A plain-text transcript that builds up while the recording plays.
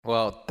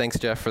Well, thanks,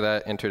 Jeff, for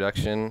that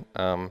introduction.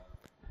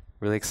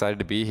 Really excited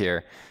to be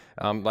here.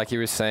 Like he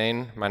was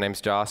saying, my name's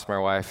Joss. My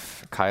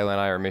wife, Kyla,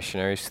 and I are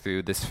missionaries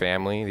through this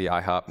family, the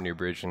IHOP,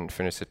 Newbridge, and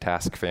Finish the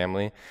Task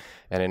family.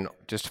 And in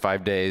just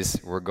 5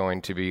 days, we're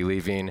going to be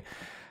leaving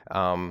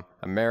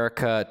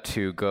America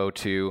to go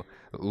to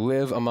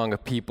live among a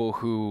people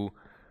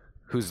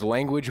whose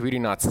language we do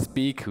not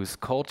speak, whose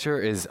culture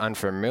is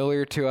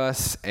unfamiliar to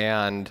us,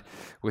 and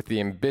with the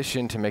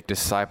ambition to make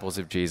disciples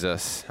of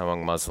Jesus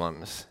among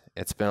Muslims.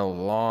 It's been a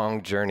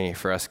long journey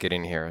for us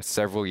getting here,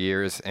 several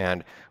years,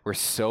 and we're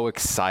so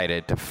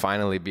excited to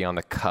finally be on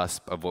the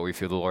cusp of what we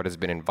feel the Lord has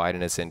been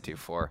inviting us into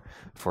for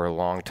a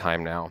long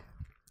time now.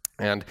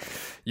 And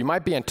you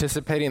might be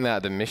anticipating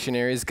that the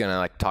missionary is going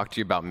to talk to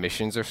you about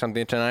missions or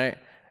something tonight.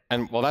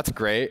 And well, that's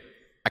great.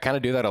 I kind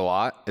of do that a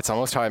lot. It's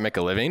almost how I make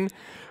a living.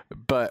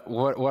 But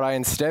what I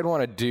instead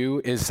want to do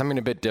is something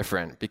a bit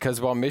different, because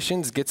while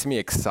missions gets me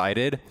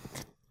excited,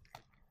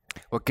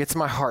 what gets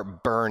my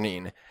heart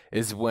burning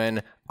is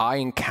when I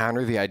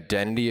encounter the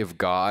identity of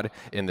God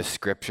in the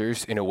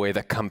scriptures in a way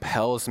that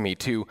compels me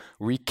to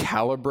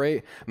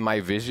recalibrate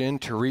my vision,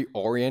 to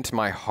reorient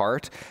my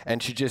heart, and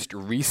to just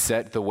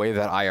reset the way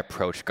that I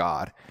approach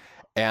God.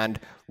 And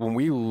when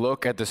we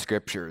look at the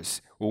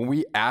scriptures, when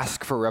we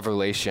ask for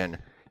revelation,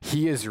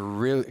 He is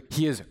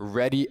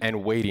ready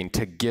and waiting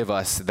to give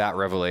us that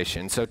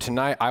revelation. So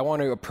tonight, I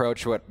want to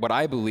approach what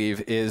I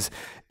believe is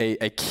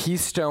a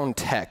keystone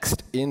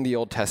text in the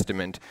Old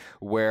Testament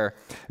where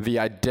the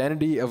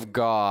identity of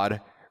God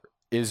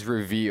is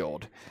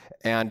revealed.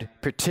 And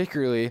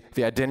particularly,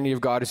 the identity of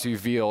God is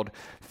revealed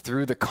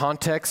through the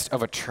context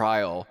of a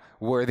trial,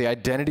 where the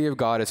identity of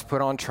God is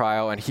put on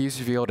trial, and He's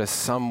revealed as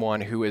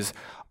someone who is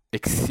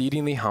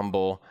exceedingly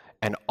humble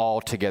and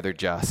altogether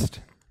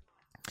just.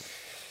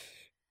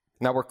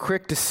 Now, we're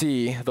quick to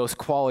see those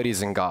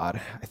qualities in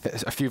God.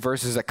 A few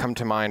verses that come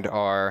to mind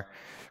are,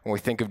 when we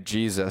think of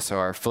Jesus,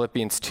 are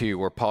Philippians 2,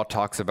 where Paul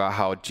talks about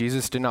how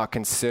Jesus did not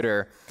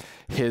consider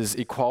his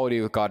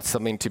equality with God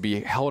something to be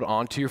held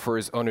onto for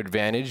his own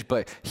advantage,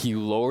 but he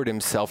lowered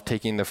himself,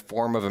 taking the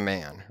form of a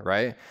man,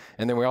 right?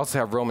 And then we also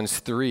have Romans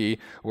 3,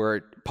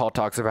 where Paul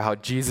talks about how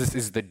Jesus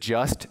is the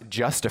just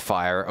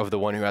justifier of the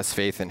one who has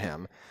faith in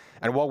him.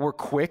 And while we're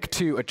quick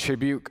to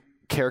attribute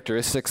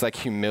characteristics like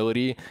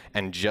humility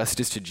and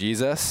justice to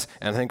Jesus,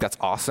 and I think that's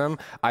awesome,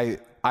 I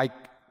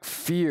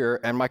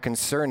fear, and my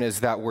concern is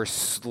that we're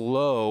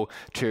slow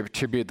to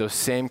attribute those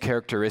same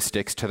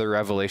characteristics to the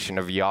revelation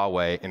of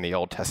Yahweh in the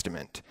Old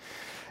Testament.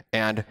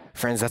 And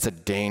friends, that's a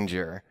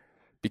danger,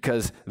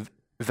 because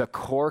the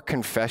core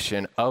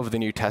confession of the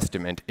New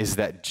Testament is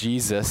that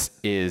Jesus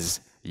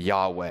is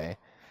Yahweh.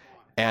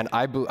 And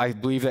I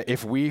believe that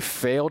if we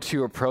fail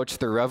to approach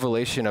the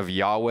revelation of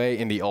Yahweh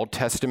in the Old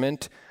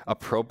Testament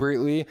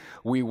appropriately,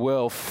 we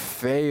will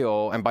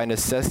fail, and by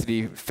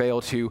necessity fail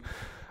to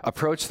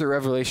approach the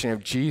revelation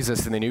of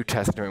Jesus in the New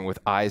Testament with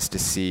eyes to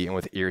see and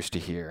with ears to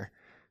hear.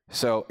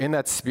 So in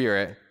that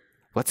spirit,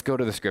 let's go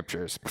to the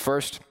scriptures.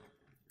 First,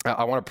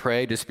 I want to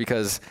pray, just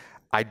because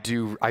I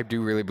do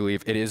really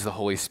believe it is the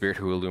Holy Spirit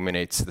who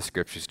illuminates the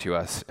scriptures to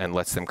us and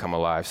lets them come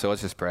alive. So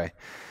let's just pray.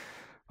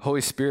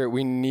 Holy Spirit,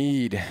 we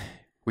need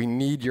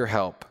your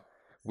help.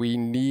 We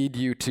need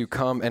you to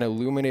come and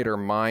illuminate our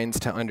minds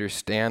to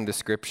understand the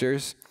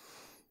scriptures.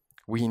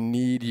 We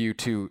need you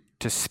to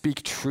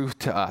speak truth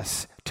to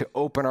us, to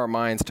open our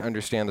minds to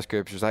understand the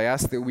scriptures. I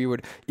ask that we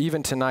would,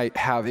 even tonight,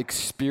 have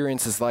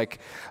experiences like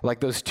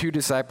those two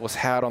disciples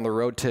had on the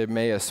road to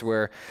Emmaus,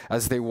 where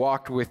as they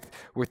walked with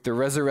the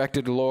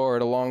resurrected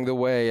Lord along the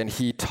way, and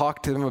he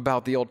talked to them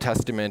about the Old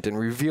Testament and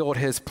revealed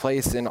his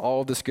place in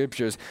all the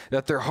scriptures,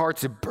 that their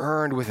hearts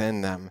burned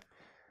within them.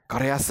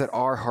 God, I ask that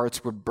our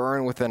hearts would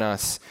burn within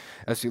us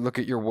as we look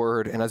at your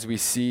word and as we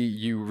see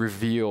you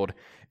revealed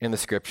in the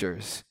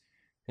scriptures.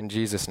 In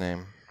Jesus'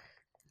 name,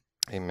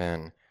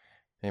 amen.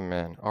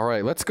 Amen. All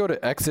right, let's go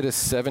to Exodus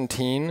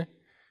 17,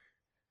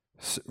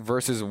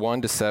 verses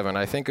 1 to 7.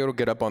 I think it'll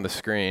get up on the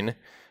screen,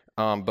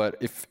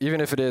 but even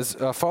if it is,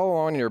 follow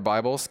on in your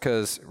Bibles,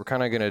 because we're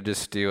kind of going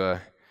to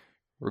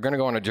we're going to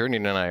go on a journey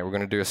tonight. We're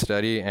going to do a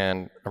study,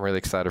 and I'm really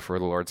excited for where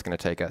the Lord's going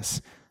to take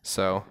us.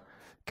 So,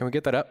 can we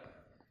get that up?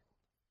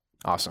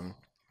 Awesome.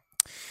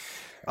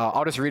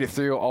 I'll just read it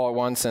through all at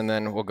once, and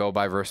then we'll go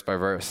by verse.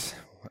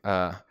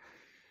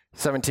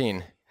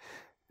 17.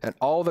 And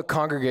all the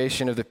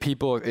congregation of the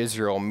people of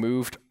Israel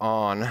moved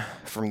on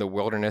from the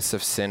wilderness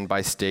of sin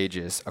by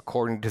stages,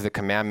 according to the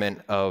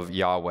commandment of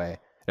Yahweh.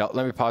 Now,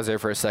 let me pause there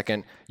for a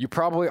second. You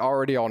probably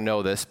already all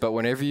know this, but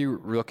whenever you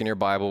look in your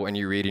Bible and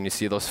you read and you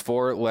see those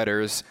 4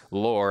 letters,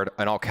 Lord,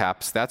 in all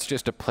caps, that's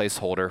just a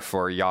placeholder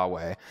for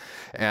Yahweh.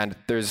 And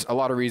there's a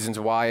lot of reasons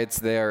why it's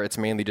there. It's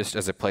mainly just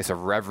as a place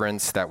of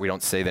reverence that we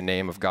don't say the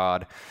name of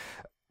God.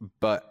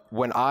 But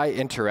when I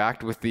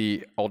interact with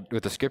the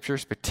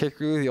scriptures,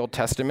 particularly the Old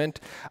Testament,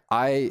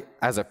 I,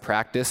 as a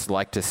practice,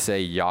 like to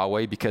say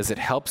Yahweh, because it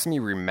helps me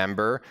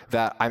remember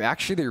that I'm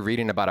actually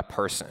reading about a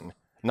person,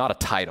 not a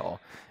title.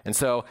 And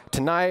so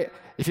tonight,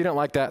 if you don't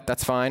like that,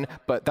 that's fine,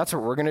 but that's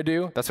what we're going to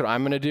do. That's what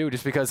I'm going to do,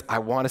 just because I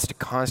want us to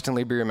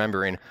constantly be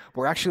remembering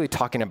we're actually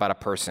talking about a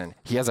person.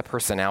 He has a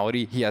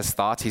personality. He has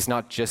thoughts. He's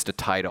not just a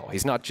title.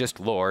 He's not just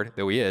Lord,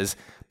 though he is,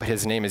 but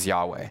his name is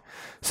Yahweh.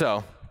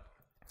 So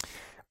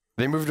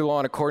they moved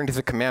along according to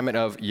the commandment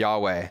of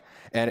Yahweh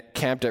and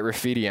camped at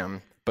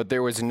Rephidim, but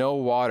there was no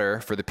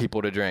water for the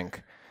people to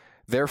drink.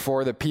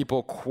 Therefore, the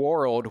people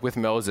quarreled with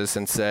Moses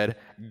and said,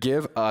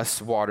 "Give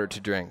us water to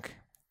drink."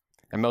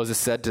 And Moses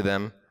said to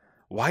them,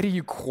 "Why do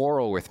you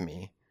quarrel with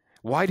me?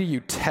 Why do you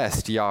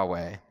test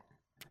Yahweh?"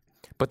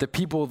 But the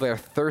people there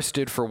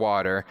thirsted for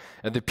water,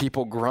 and the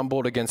people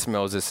grumbled against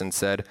Moses and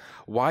said,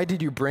 "Why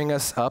did you bring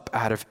us up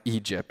out of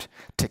Egypt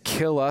to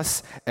kill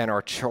us and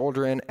our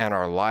children and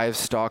our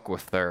livestock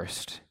with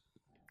thirst?"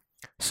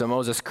 So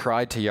Moses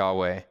cried to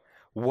Yahweh,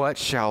 "What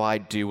shall I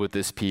do with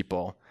this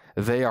people?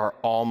 They are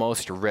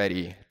almost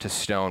ready to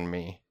stone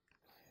me."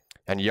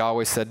 And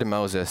Yahweh said to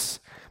Moses,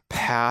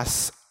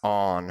 "Pass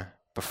on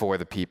before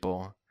the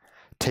people,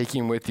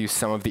 taking with you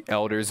some of the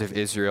elders of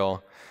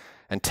Israel,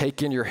 and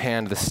take in your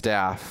hand the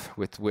staff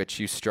with which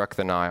you struck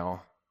the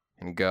Nile,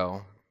 and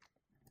go.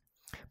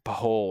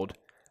 Behold,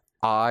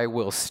 I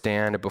will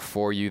stand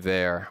before you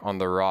there on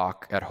the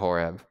rock at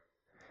Horeb,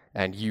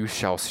 and you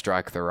shall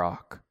strike the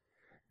rock,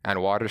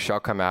 and water shall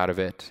come out of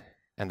it,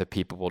 and the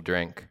people will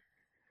drink."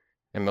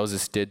 And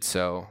Moses did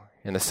so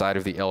in the sight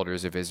of the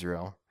elders of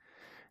Israel.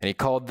 And he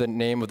called the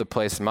name of the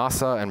place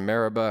Massah and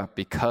Meribah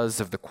because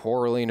of the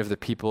quarreling of the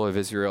people of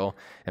Israel,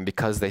 and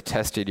because they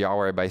tested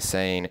Yahweh by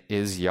saying,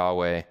 "Is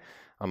Yahweh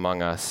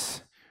among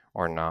us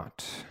or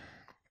not?"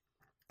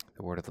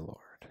 The word of the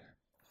Lord.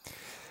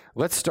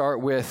 Let's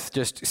start with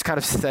just kind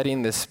of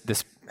setting this.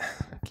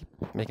 I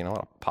keep making a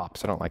lot of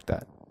pops. I don't like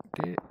that.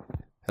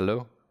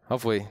 Hello?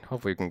 Hopefully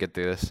we can get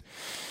through this.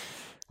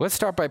 Let's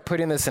start by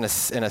putting this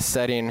in a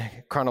setting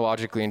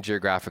chronologically and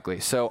geographically.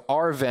 So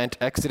our event,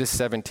 Exodus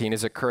 17,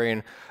 is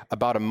occurring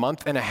about a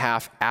month and a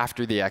half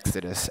after the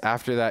Exodus,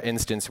 after that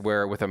instance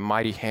where with a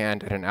mighty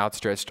hand and an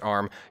outstretched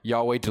arm,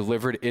 Yahweh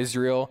delivered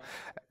Israel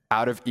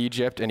out of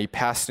Egypt, and he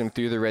passed them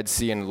through the Red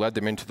Sea and led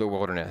them into the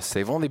wilderness.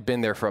 They've only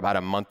been there for about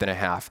a month and a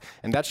half.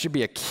 And that should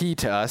be a key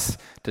to us,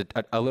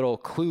 a little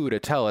clue to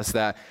tell us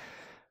that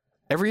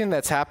everything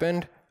that's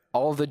happened,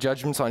 all of the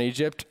judgments on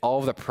Egypt, all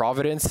of the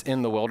providence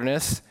in the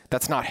wilderness,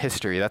 that's not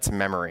history, that's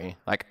memory.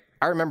 Like,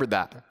 I remembered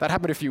that. That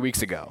happened a few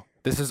weeks ago.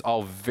 This is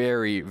all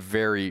very,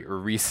 very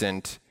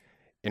recent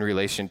in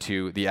relation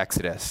to the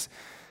Exodus.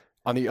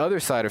 On the other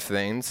side of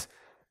things,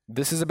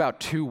 this is about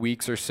 2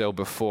 weeks or so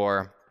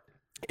before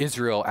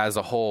Israel as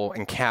a whole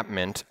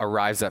encampment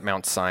arrives at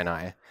Mount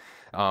Sinai,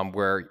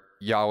 where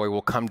Yahweh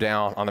will come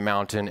down on the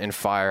mountain in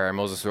fire, and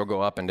Moses will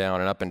go up and down,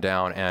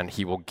 and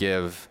he will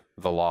give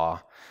the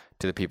law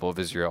to the people of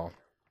Israel.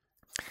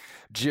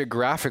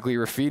 Geographically,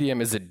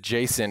 Rephidim is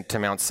adjacent to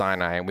Mount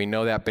Sinai, and we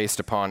know that based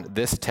upon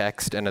this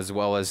text and as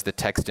well as the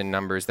text in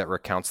Numbers that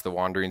recounts the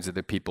wanderings of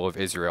the people of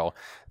Israel,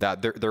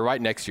 that they're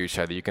right next to each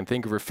other. You can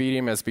think of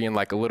Rephidim as being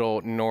like a little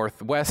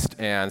northwest,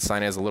 and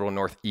Sinai is a little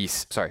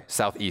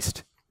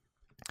southeast.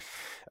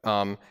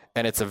 And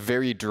it's a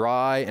very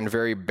dry and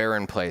very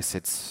barren place.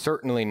 It's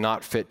certainly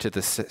not fit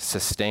to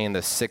sustain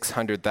the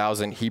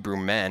 600,000 Hebrew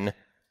men,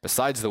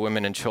 besides the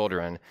women and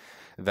children,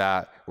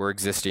 that were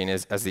existing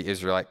as the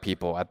Israelite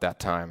people at that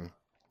time.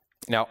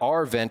 Now,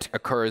 our event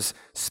occurs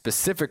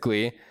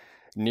specifically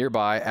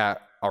nearby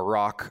at a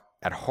rock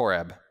at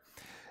Horeb.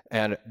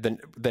 And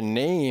the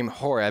name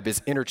Horeb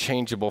is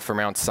interchangeable for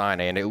Mount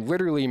Sinai, and it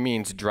literally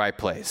means dry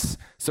place.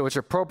 So it's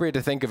appropriate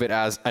to think of it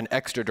as an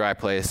extra dry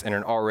place and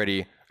an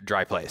already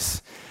dry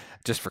place,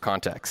 just for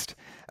context.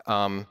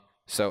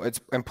 So it's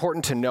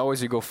important to know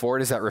as you go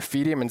forward is that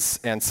Rephidim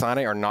and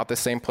Sinai are not the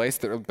same place,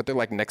 but they're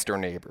like next door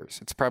neighbors.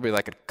 It's probably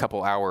like a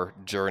couple hour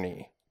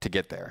journey to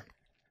get there.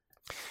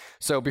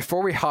 So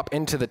before we hop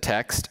into the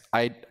text,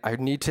 I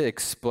need to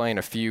explain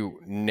a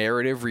few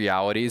narrative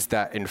realities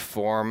that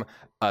inform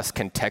us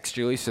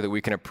contextually so that we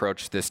can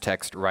approach this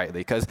text rightly.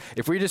 Because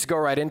if we just go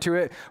right into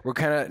it, we're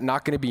kind of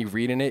not going to be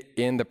reading it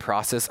in the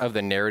process of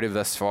the narrative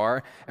thus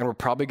far, and we're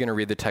probably going to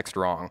read the text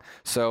wrong.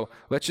 So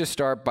let's just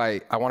start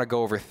by, I want to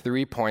go over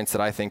 3 points that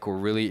I think will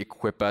really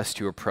equip us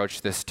to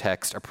approach this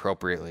text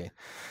appropriately.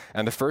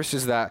 And the first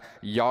is that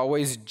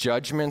Yahweh's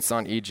judgments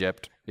on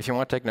Egypt, if you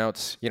want to take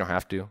notes, you don't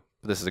have to,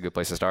 but this is a good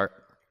place to start.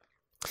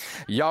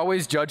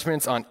 Yahweh's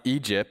judgments on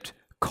Egypt,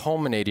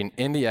 culminating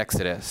in the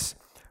Exodus,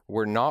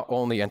 were not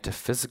only unto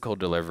physical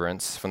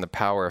deliverance from the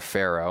power of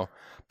Pharaoh,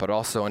 but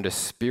also unto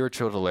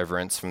spiritual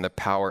deliverance from the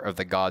power of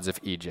the gods of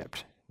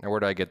Egypt. Now, where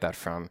do I get that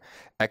from?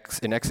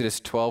 In Exodus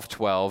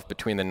 12:12,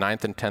 between the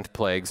 9th and 10th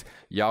plagues,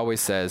 Yahweh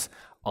says,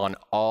 "On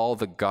all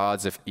the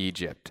gods of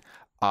Egypt,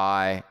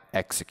 I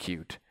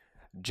execute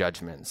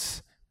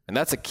judgments." And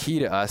that's a key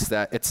to us,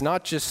 that it's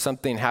not just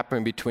something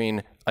happening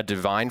between a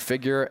divine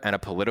figure and a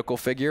political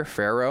figure,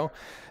 Pharaoh.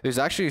 There's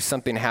actually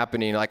something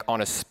happening like on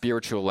a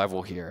spiritual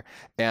level here.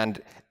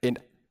 And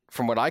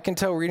from what I can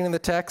tell reading the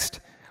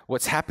text,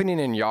 what's happening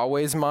in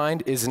Yahweh's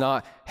mind is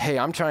not, hey,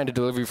 I'm trying to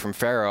deliver you from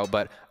Pharaoh,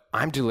 but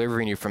I'm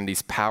delivering you from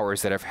these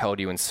powers that have held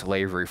you in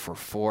slavery for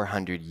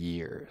 400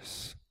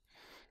 years.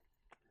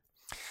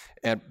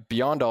 And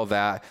beyond all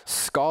that,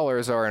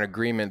 scholars are in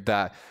agreement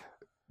that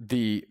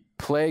the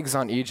plagues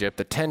on Egypt,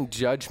 the 10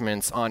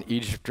 judgments on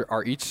Egypt,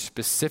 are each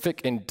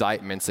specific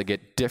indictments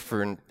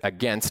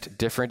against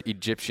different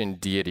Egyptian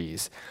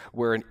deities,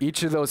 where in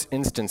each of those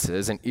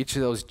instances, in each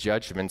of those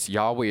judgments,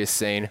 Yahweh is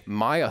saying,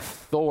 my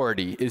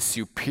authority is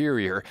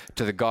superior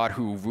to the God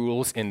who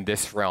rules in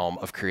this realm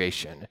of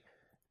creation.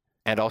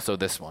 And also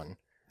this one,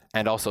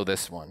 and also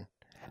this one,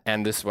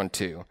 and this one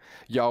too.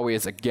 Yahweh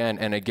is again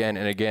and again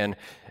and again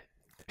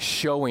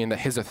showing that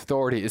his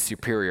authority is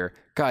superior.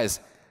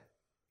 Guys,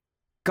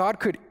 God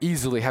could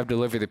easily have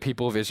delivered the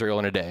people of Israel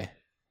in a day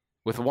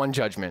with one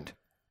judgment,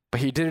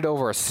 but he did it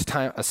over a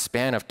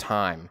span of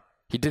time.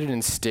 He did it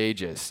in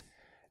stages.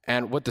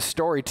 And what the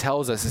story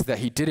tells us is that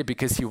he did it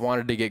because he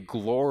wanted to get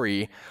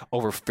glory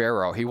over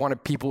Pharaoh. He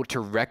wanted people to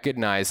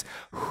recognize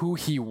who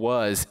he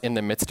was in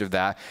the midst of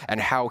that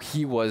and how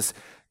he was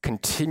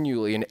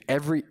continually in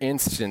every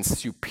instance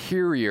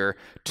superior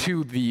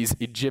to these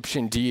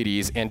Egyptian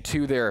deities and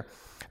to their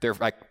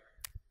like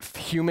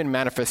human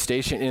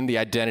manifestation in the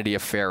identity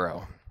of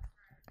Pharaoh.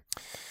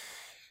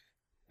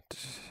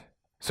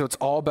 So it's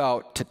all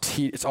about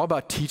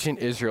teaching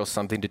Israel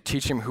something, to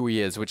teach him who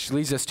he is, which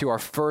leads us to our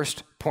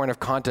first point of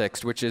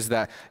context, which is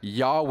that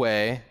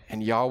Yahweh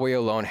and Yahweh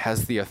alone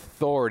has the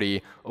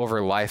authority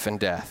over life and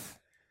death.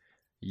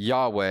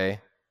 Yahweh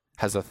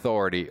has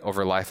authority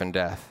over life and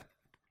death.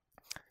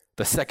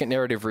 The second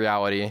narrative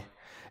reality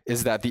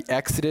is that the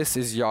Exodus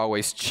is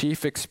Yahweh's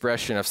chief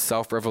expression of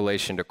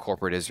self-revelation to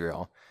corporate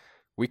Israel.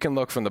 We can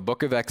look from the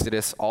book of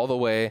Exodus all the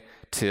way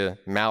to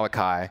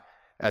Malachi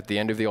at the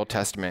end of the Old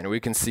Testament, and we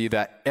can see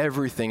that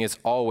everything is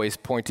always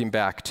pointing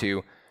back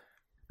to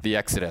the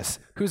Exodus.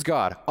 Who's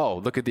God? Oh,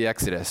 look at the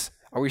Exodus.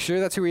 Are we sure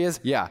that's who he is?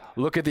 Yeah,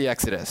 look at the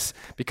Exodus.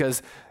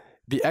 Because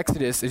the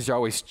Exodus is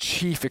Yahweh's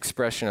chief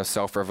expression of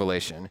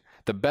self-revelation.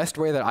 The best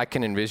way that I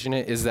can envision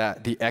it is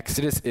that the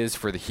Exodus is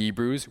for the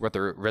Hebrews what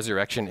the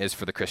resurrection is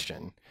for the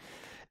Christian.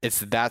 It's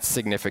that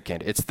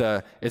significant. It's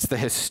the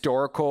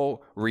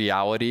historical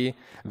reality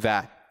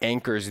that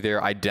anchors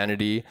their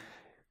identity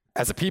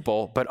as a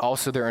people, but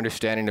also their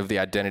understanding of the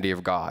identity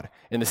of God.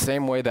 In the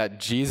same way that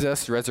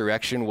Jesus'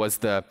 resurrection was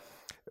the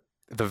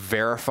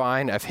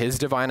verifying of his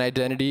divine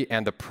identity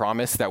and the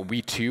promise that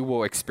we too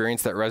will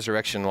experience that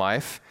resurrection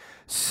life,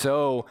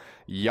 so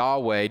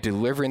Yahweh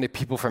delivering the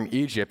people from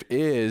Egypt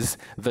is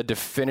the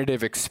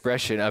definitive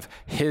expression of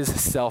his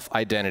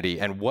self-identity.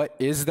 And what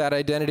is that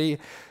identity?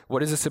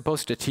 What is it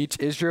supposed to teach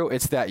Israel?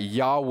 It's that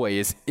Yahweh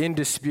is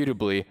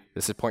indisputably,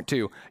 this is point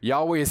 2,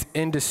 Yahweh is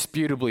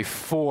indisputably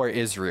for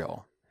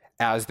Israel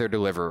as their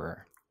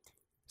deliverer.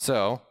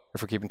 So,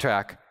 if we're keeping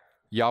track,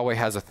 Yahweh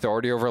has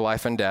authority over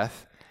life and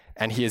death,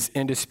 and he is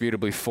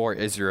indisputably for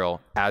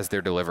Israel as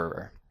their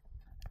deliverer.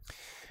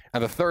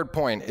 And the third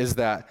point is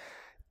that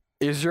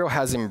Israel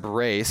has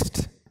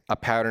embraced a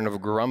pattern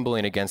of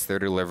grumbling against their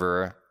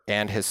deliverer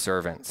and his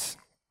servants.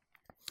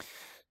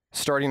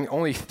 Starting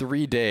only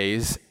 3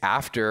 days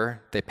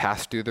after they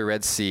passed through the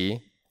Red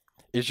Sea,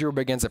 Israel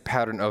begins a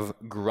pattern of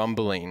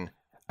grumbling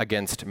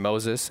against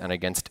Moses and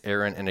against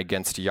Aaron and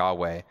against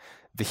Yahweh.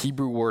 The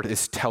Hebrew word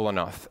is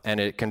telenoth,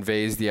 and it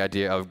conveys the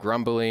idea of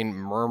grumbling,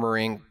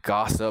 murmuring,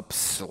 gossip,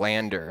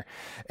 slander.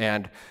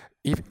 And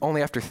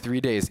only after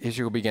 3 days,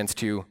 Israel begins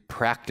to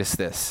practice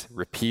this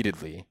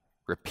repeatedly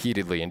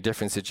in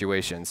different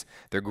situations.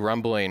 They're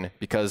grumbling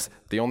because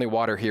the only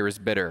water here is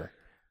bitter.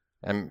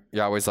 And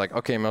Yahweh's like,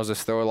 okay,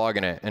 Moses, throw a log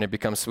in it, and it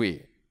becomes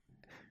sweet.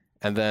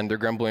 And then they're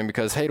grumbling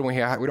because, hey, we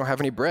don't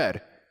have any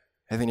bread.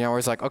 And then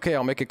Yahweh's like, okay,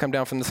 I'll make it come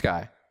down from the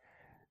sky.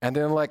 And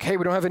then like, hey,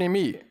 we don't have any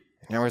meat.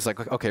 And Yahweh's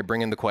like, okay,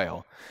 bring in the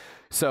quail.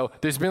 So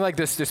there's been like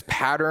this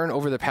pattern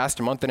over the past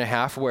month and a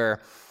half where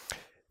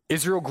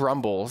Israel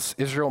grumbles,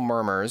 Israel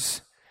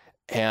murmurs,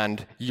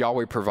 and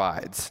Yahweh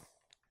provides.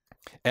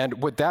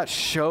 And what that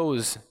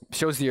shows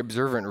the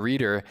observant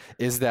reader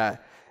is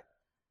that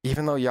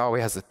even though Yahweh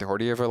has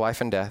authority over life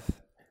and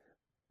death,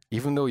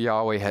 even though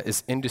Yahweh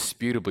is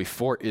indisputably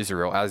for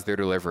Israel as their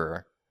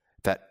deliverer,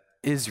 that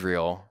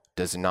Israel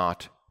does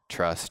not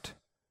trust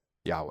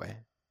Yahweh.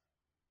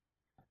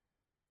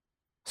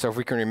 So if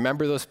we can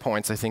remember those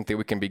points, I think that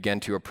we can begin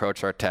to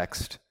approach our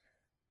text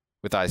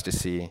with eyes to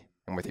see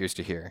and with ears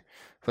to hear.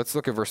 Let's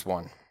look at verse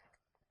 1.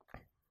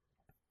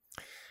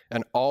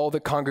 And all the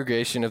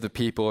congregation of the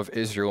people of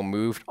Israel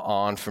moved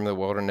on from the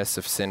wilderness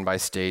of sin by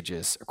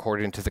stages,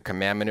 according to the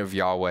commandment of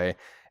Yahweh,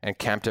 and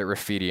camped at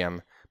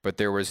Rephidim, but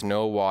there was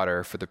no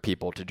water for the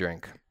people to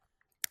drink.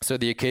 So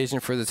the occasion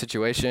for the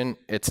situation,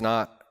 it's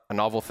not a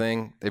novel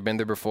thing. They've been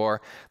there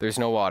before. There's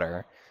no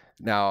water.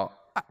 Now,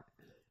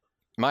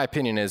 my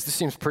opinion is this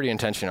seems pretty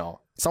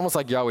intentional. It's almost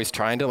like Yahweh's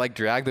trying to like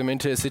drag them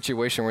into a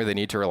situation where they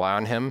need to rely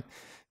on him.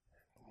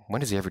 When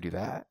does he ever do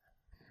that?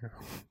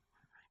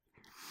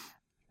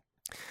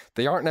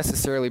 They aren't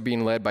necessarily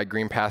being led by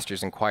green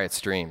pastures and quiet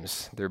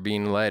streams. They're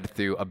being led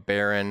through a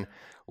barren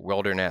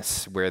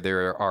wilderness where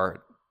there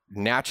are,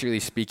 naturally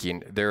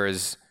speaking, there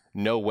is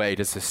no way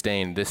to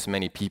sustain this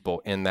many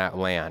people in that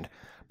land.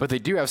 But they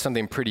do have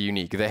something pretty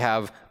unique. They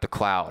have the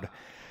cloud.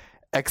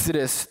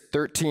 Exodus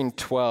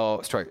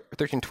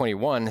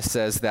 13:21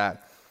 says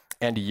that,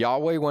 "And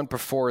Yahweh went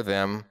before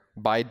them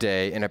by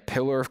day in a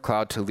pillar of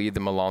cloud to lead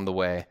them along the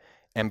way,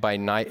 and by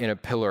night in a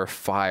pillar of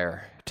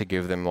fire to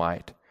give them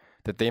light,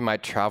 that they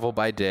might travel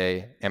by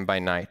day and by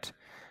night.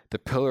 The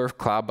pillar of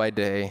cloud by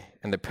day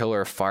and the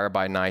pillar of fire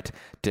by night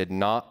did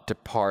not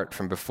depart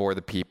from before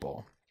the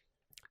people."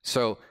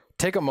 So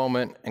take a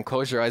moment and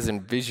close your eyes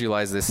and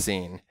visualize this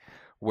scene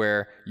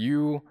where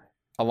you,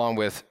 along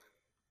with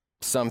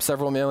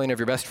several million of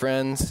your best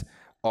friends,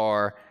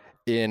 are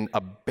in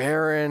a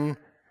barren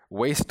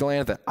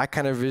wasteland that I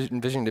kind of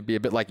envision to be a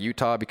bit like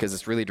Utah because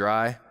it's really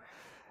dry.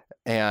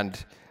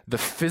 And the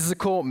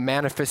physical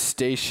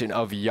manifestation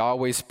of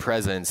Yahweh's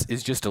presence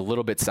is just a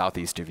little bit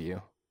southeast of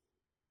you.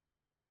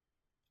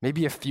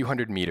 Maybe a few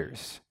hundred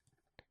meters.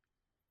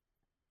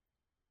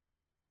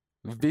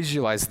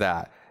 Visualize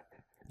that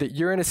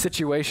you're in a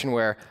situation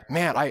where,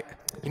 man, I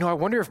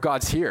wonder if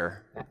God's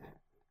here.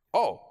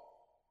 Oh,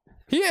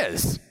 he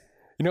is.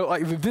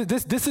 Like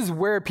this is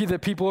where the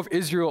people of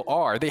Israel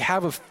are. They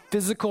have a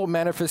physical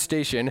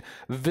manifestation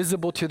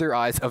visible to their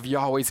eyes of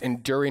Yahweh's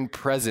enduring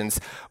presence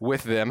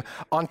with them.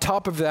 On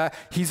top of that,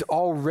 he's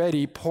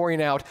already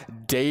pouring out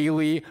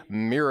daily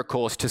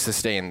miracles to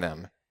sustain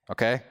them.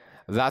 Okay?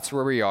 That's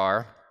where we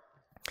are.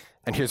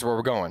 And here's where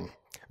we're going.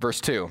 Verse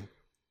 2.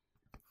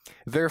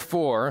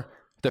 Therefore,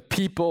 the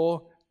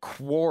people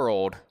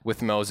quarreled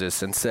with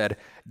Moses and said,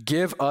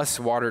 "Give us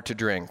water to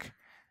drink."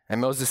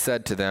 And Moses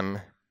said to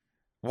them,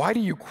 "Why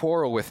do you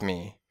quarrel with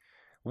me?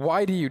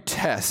 Why do you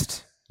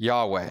test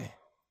Yahweh?"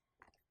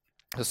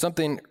 So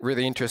something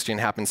really interesting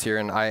happens here,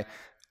 and I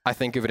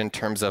think of it in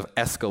terms of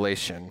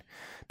escalation,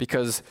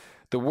 because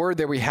the word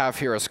that we have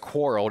here as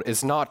quarreled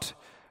is not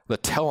the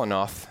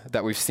telenoth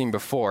that we've seen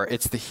before.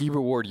 It's the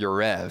Hebrew word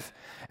yorev.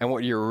 And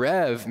what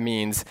yorev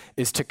means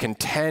is to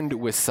contend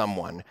with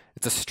someone.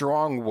 It's a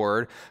strong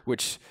word,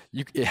 which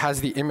it has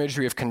the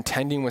imagery of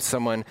contending with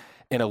someone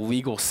in a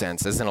legal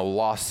sense, as in a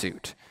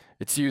lawsuit.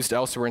 It's used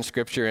elsewhere in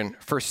Scripture in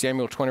 1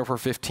 Samuel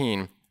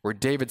 24:15, where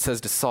David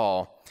says to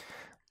Saul,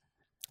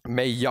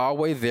 "May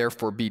Yahweh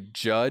therefore be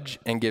judge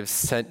and give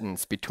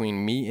sentence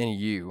between me and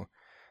you,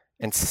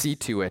 and see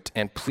to it,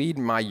 and plead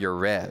my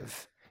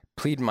yorev,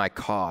 plead my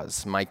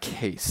cause, my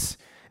case,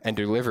 and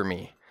deliver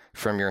me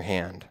from your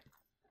hand."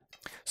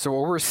 So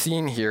what we're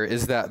seeing here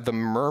is that the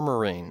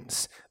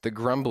murmurings, the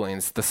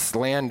grumblings, the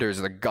slanders,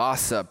 the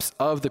gossips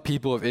of the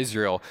people of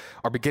Israel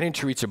are beginning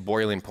to reach a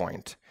boiling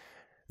point.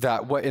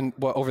 That what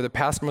over the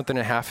past month and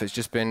a half has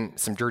just been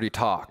some dirty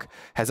talk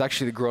has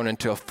actually grown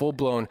into a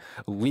full-blown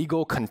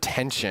legal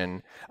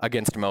contention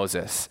against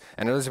Moses.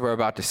 And as we're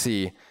about to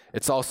see,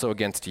 it's also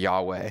against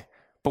Yahweh.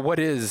 But what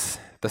is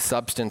the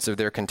substance of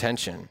their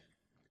contention?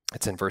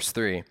 It's in verse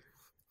 3.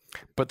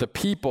 "But the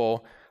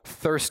people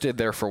thirsted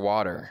there for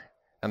water,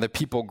 and the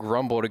people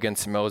grumbled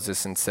against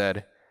Moses and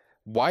said,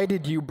 'Why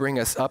did you bring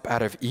us up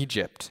out of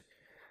Egypt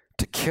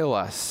to kill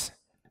us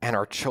and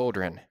our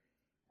children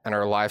and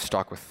our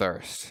livestock with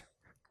thirst?'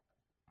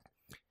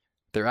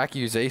 Their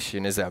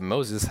accusation is that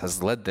Moses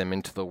has led them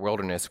into the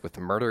wilderness with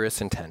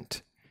murderous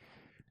intent."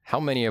 How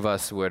many of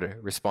us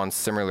would respond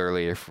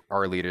similarly if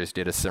our leaders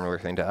did a similar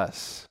thing to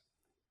us?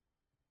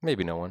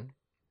 Maybe no one.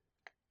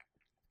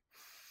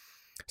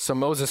 So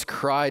Moses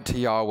cried to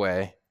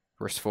Yahweh,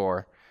 verse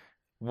 4,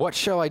 "What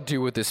shall I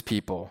do with this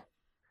people?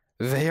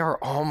 They are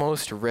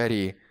almost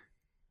ready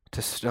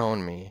to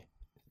stone me."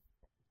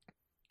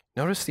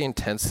 Notice the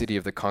intensity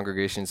of the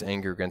congregation's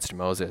anger against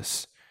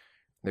Moses,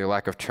 their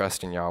lack of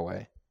trust in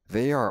Yahweh.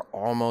 They are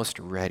almost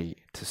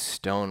ready to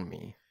stone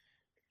me.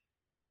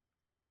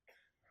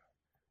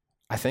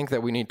 I think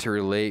that we need to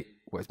relate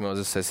what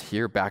Moses says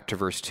here back to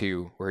verse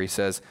 2, where he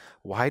says,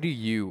 "Why do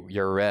you,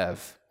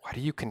 Yorev, why do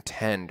you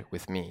contend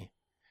with me?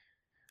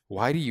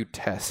 Why do you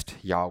test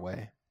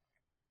Yahweh?"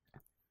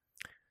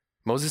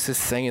 Moses is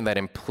saying that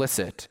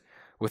implicit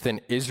within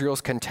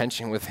Israel's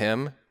contention with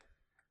him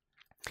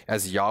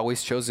as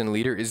Yahweh's chosen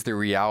leader is the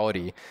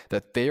reality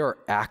that they are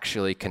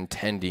actually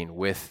contending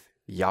with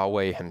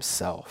Yahweh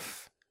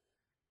himself.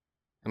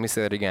 Let me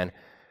say that again.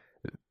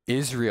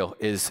 Israel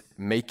is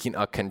making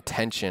a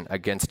contention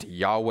against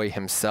Yahweh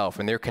himself,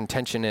 and their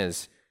contention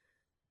is,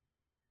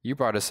 "You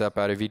brought us up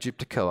out of Egypt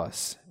to kill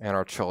us and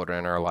our children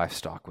and our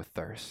livestock with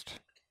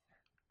thirst."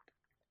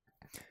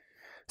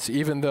 So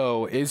even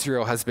though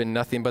Israel has been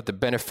nothing but the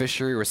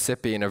beneficiary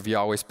recipient of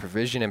Yahweh's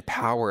provision and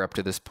power up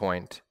to this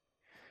point,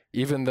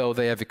 even though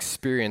they have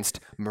experienced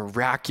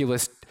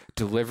miraculous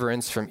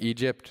deliverance from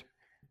Egypt,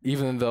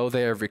 even though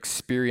they have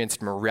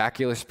experienced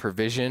miraculous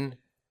provision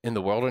in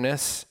the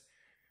wilderness,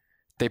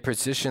 they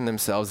position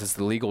themselves as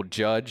the legal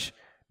judge,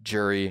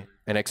 jury,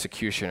 and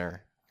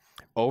executioner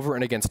over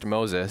and against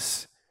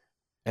Moses,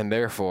 and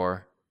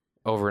therefore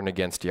over and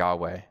against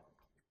Yahweh.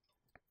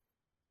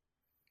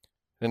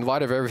 In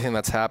light of everything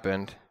that's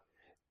happened,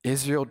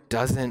 Israel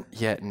doesn't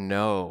yet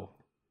know,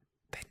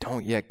 they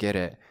don't yet get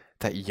it,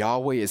 that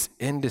Yahweh is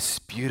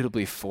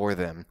indisputably for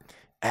them,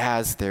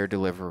 as their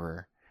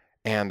deliverer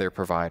and their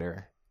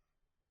provider.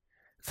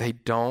 They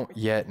don't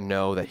yet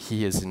know that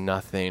he is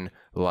nothing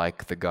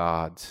like the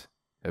gods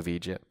of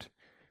Egypt.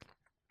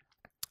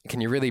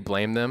 Can you really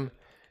blame them?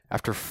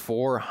 After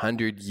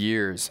 400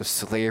 years of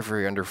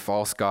slavery under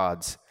false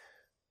gods,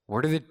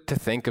 what are they to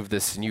think of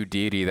this new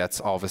deity that's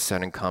all of a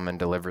sudden come and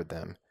delivered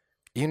them?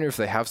 Even if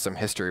they have some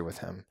history with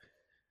him.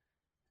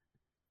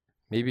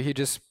 Maybe he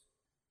just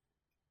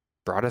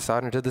brought us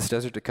out into this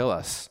desert to kill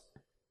us.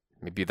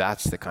 Maybe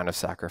that's the kind of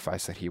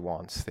sacrifice that he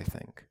wants, they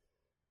think.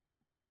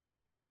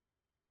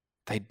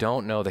 They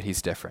don't know that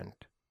he's different,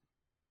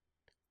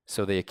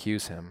 so they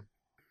accuse him.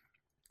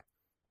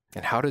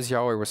 And how does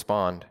Yahweh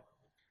respond?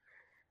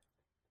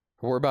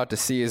 What we're about to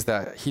see is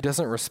that he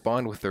doesn't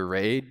respond with the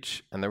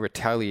rage and the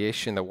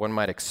retaliation that one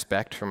might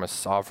expect from a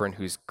sovereign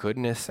whose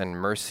goodness and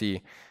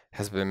mercy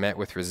has been met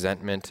with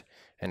resentment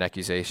and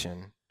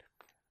accusation.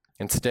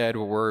 Instead,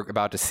 what we're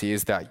about to see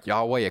is that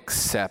Yahweh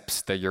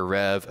accepts the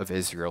Yerev of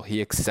Israel.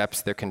 He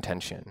accepts their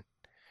contention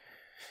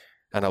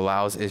and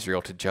allows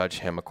Israel to judge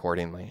him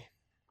accordingly.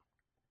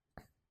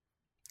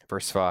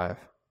 Verse 5.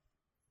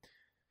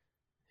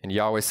 And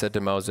Yahweh said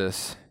to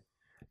Moses,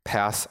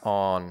 "Pass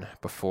on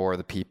before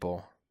the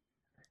people,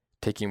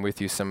 taking with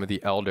you some of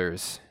the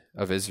elders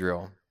of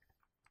Israel,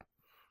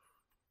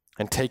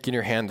 and take in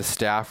your hand the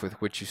staff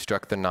with which you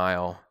struck the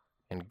Nile,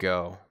 and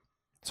go."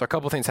 So a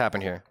couple things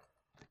happen here.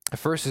 The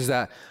first is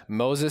that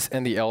Moses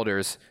and the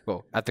elders,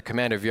 at the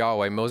command of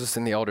Yahweh, Moses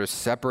and the elders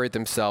separate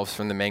themselves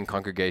from the main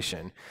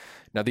congregation.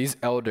 Now, these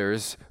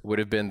elders would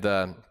have been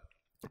the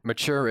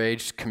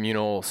mature-aged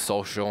communal,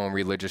 social, and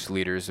religious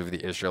leaders of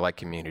the Israelite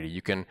community.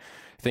 You can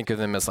think of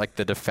them as like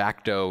the de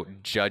facto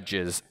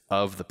judges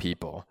of the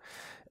people.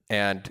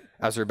 And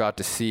as we're about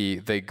to see,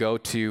 they go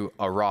to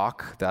a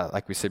rock that,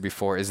 like we said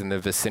before, is in the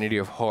vicinity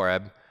of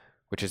Horeb,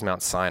 which is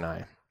Mount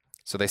Sinai.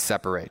 So they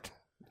separate.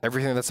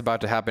 Everything that's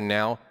about to happen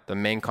now, the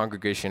main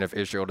congregation of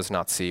Israel does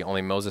not see.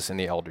 Only Moses and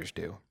the elders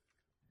do.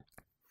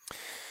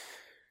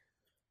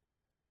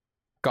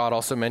 God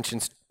also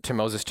mentions to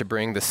Moses to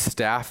bring the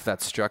staff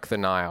that struck the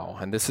Nile.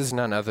 And this is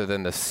none other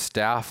than the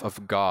staff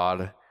of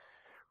God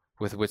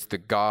with which the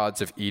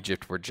gods of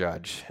Egypt were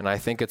judged. And I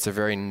think it's a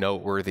very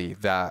noteworthy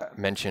that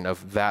mention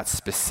of that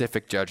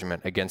specific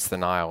judgment against the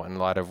Nile in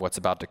light of what's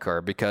about to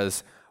occur.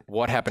 Because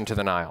what happened to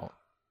the Nile?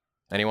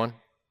 Anyone?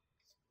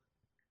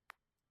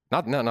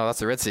 No, that's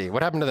the Red Sea.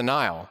 What happened to the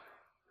Nile?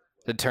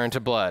 It turned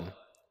to blood.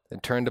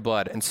 It turned to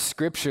blood. And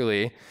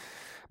scripturally,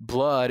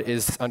 blood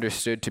is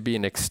understood to be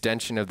an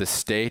extension of the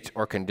state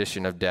or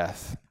condition of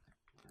death.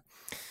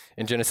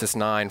 In Genesis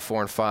 9,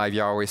 4 and 5,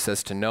 Yahweh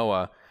says to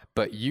Noah,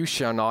 "But you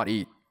shall not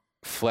eat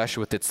flesh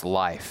with its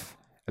life,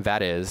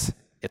 that is,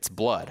 its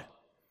blood.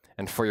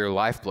 And for your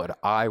lifeblood,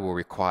 I will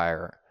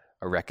require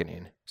a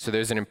reckoning." So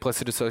there's an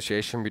implicit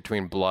association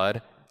between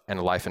blood and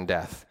life and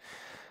death.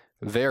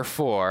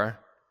 Therefore,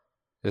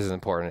 this is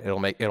important.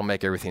 It'll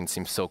make everything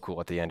seem so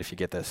cool at the end if you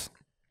get this.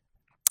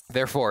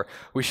 Therefore,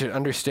 we should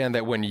understand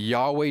that when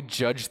Yahweh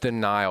judged the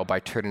Nile by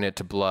turning it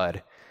to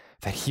blood,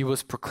 that he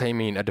was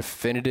proclaiming a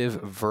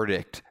definitive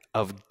verdict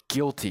of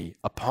guilty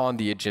upon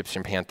the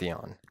Egyptian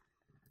pantheon.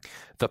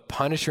 The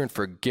punishment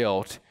for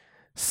guilt,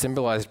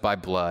 symbolized by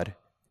blood,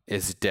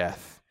 is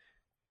death.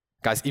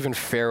 Guys, even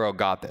Pharaoh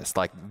got this.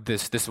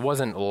 This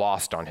wasn't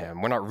lost on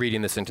him. We're not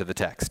reading this into the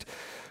text.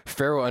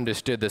 Pharaoh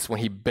understood this when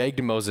he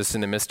begged Moses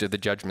in the midst of the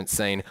judgment,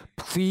 saying,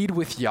 "Plead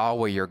with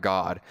Yahweh your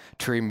God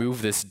to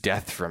remove this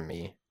death from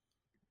me."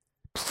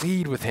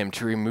 Plead with him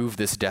to remove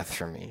this death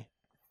from me.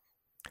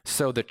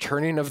 So the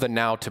turning of the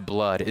Nile to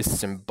blood is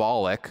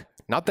symbolic.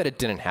 Not that it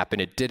didn't happen,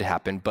 it did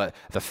happen, but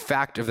the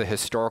fact of the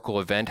historical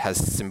event has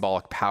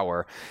symbolic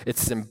power.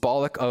 It's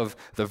symbolic of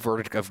the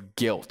verdict of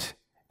guilt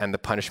and the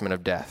punishment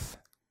of death.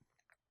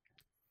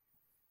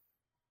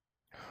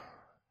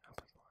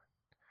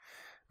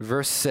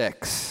 Verse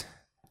 6,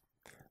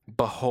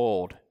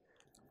 "Behold,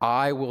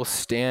 I will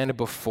stand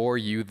before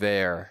you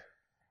there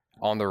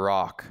on the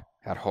rock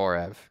at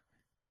Horeb."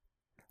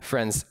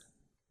 Friends,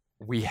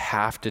 we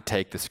have to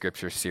take the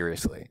scripture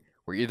seriously.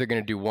 We're either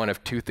going to do one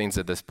of two things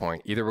at this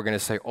point. Either we're going to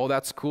say, "Oh,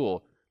 that's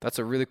cool. That's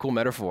a really cool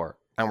metaphor,"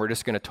 and we're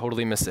just going to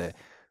totally miss it.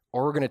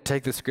 Or we're going to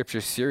take the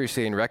scripture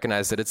seriously and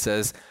recognize that it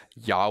says,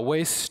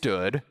 Yahweh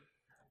stood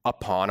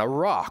upon a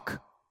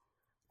rock.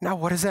 Now,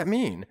 what does that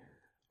mean?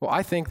 Well,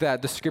 I think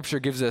that the scripture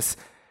gives us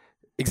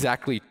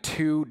exactly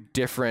two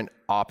different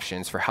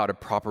options for how to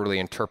properly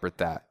interpret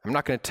that. I'm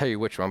not going to tell you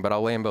which one, but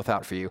I'll lay them both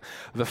out for you.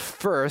 The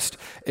first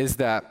is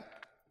that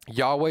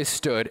Yahweh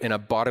stood in a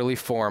bodily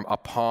form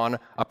upon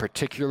a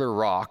particular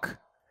rock.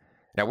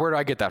 Now, where do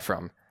I get that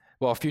from?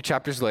 Well, a few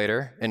chapters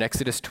later, in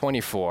Exodus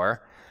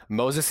 24,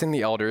 Moses and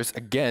the elders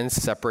again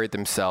separate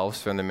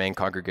themselves from the main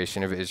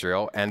congregation of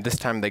Israel, and this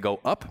time they go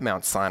up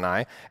Mount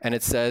Sinai, and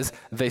it says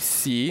they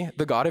see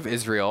the God of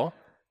Israel,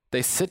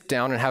 they sit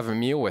down and have a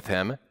meal with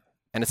him,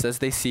 and it says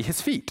they see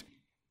his feet.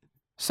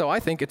 So I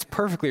think it's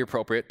perfectly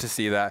appropriate to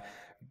see that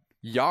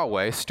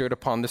Yahweh stood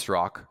upon this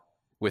rock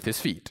with his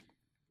feet,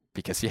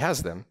 because he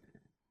has them.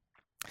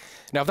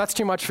 Now, if that's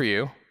too much for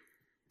you,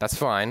 That's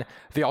fine.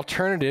 The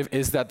alternative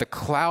is that the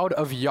cloud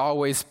of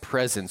Yahweh's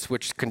presence,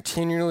 which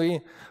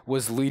continually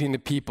was leading the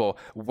people,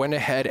 went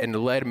ahead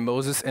and led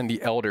Moses and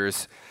the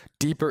elders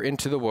deeper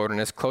into the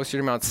wilderness, closer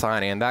to Mount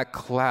Sinai, and that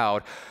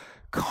cloud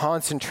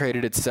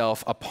concentrated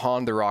itself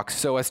upon the rock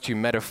so as to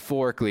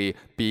metaphorically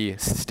be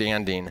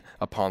standing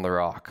upon the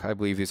rock. I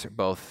believe these are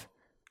both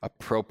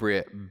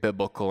appropriate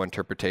biblical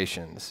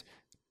interpretations.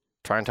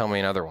 Try and tell me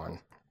another one.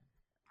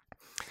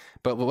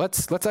 But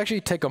let's actually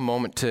take a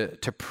moment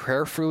to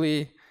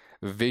prayerfully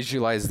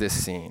visualize this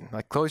scene.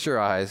 Like, close your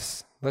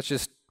eyes. Let's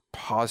just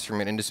pause for a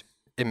minute and just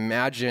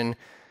imagine,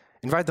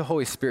 invite the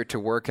Holy Spirit to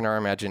work in our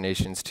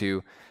imaginations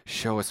to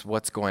show us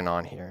what's going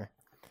on here.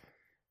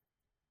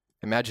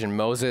 Imagine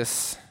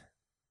Moses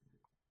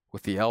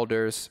with the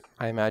elders.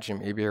 I imagine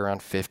maybe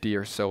around 50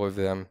 or so of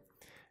them,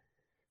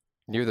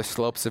 near the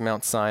slopes of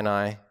Mount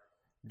Sinai,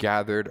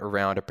 gathered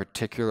around a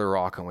particular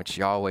rock on which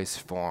Yahweh's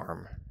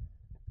form,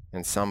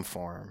 in some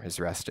form, is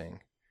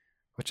resting.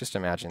 Let's just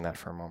imagine that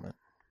for a moment.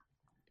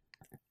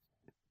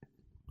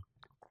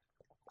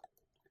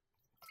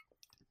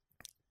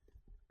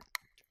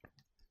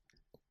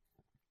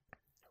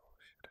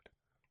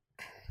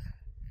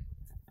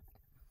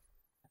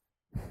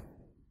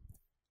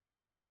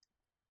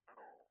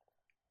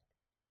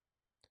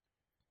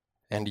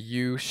 And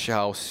you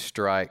shall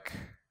strike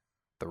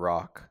the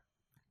rock.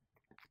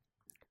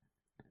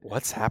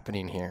 What's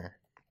happening here?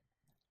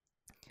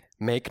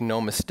 Make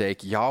no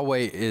mistake,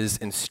 Yahweh is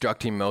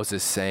instructing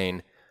Moses,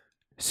 saying,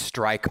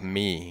 strike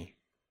me,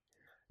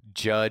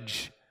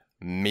 judge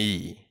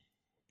me.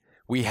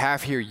 We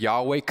have here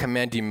Yahweh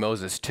commanding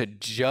Moses to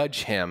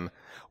judge him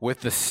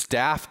with the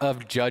staff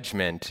of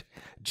judgment,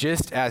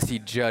 just as he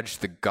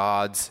judged the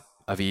gods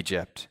of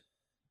Egypt.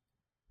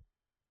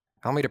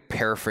 Allow me to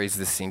paraphrase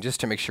this scene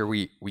just to make sure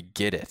we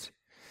get it.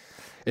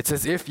 It's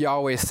as if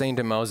Yahweh is saying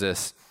to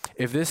Moses,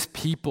 if this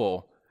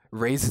people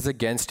raises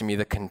against me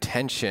the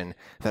contention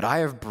that I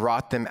have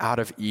brought them out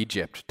of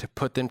Egypt to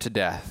put them to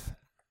death,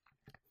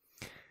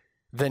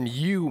 then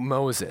you,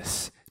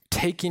 Moses,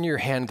 take in your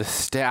hand the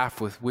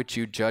staff with which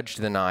you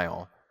judged the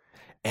Nile,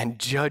 and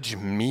judge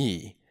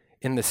me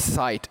in the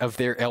sight of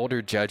their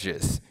elder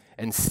judges,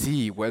 and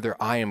see whether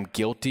I am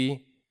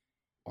guilty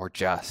or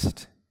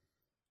just.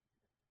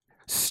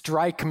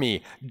 Strike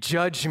me,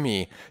 judge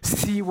me,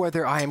 see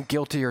whether I am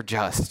guilty or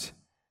just.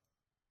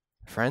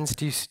 Friends,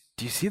 do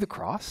you see the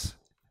cross?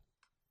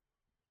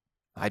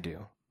 I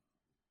do.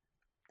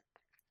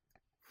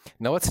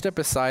 Now let's step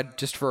aside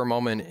just for a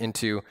moment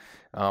into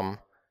a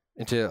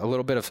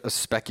little bit of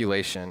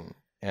speculation.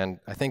 And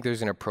I think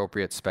there's an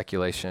appropriate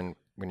speculation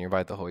when you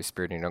invite the Holy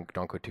Spirit and you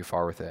don't go too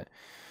far with it.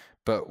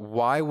 But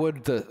why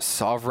would the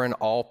sovereign,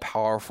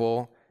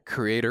 all-powerful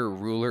creator,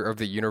 ruler of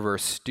the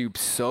universe stoop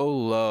so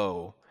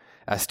low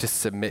as to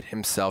submit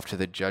himself to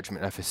the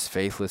judgment of his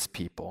faithless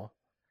people?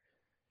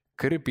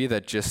 Could it be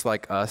that just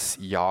like us,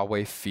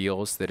 Yahweh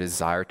feels the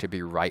desire to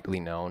be rightly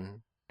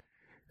known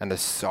and the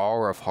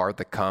sorrow of heart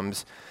that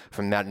comes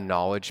from that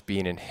knowledge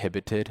being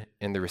inhibited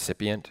in the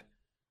recipient?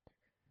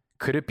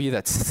 Could it be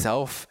that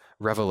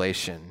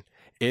self-revelation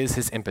is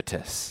his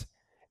impetus,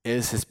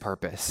 is his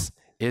purpose,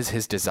 is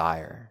his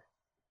desire?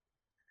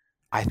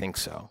 I think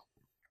so.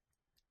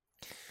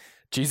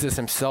 Jesus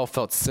himself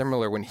felt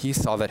similar when he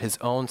saw that his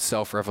own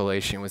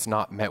self-revelation was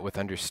not met with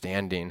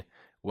understanding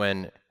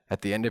when,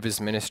 at the end of his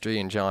ministry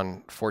in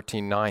John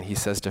 14:9, he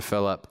says to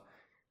Philip,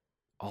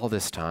 all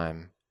this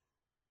time,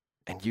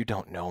 and you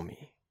don't know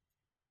me.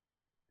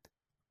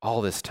 All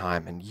this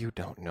time, and you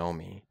don't know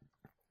me.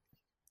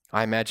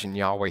 I imagine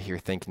Yahweh here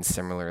thinking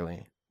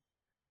similarly.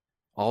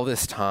 All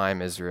this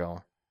time,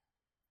 Israel,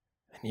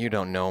 and you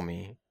don't know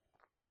me.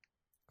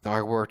 Though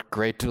I worked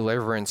great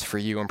deliverance for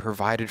you and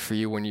provided for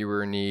you when you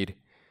were in need,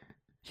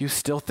 you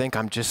still think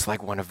I'm just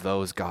like one of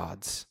those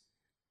gods,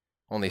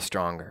 only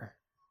stronger.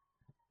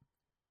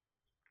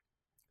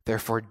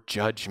 Therefore,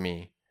 judge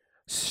me,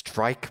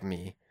 strike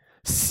me,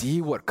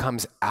 see what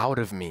comes out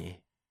of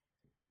me,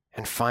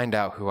 and find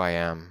out who I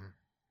am.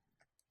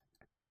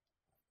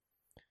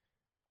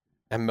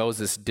 And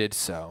Moses did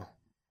so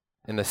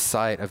in the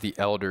sight of the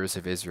elders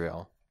of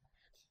Israel.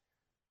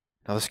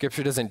 Now, the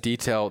scripture doesn't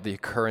detail the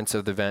occurrence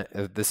of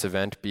this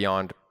event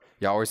beyond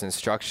Yahweh's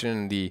instruction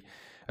and the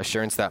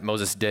assurance that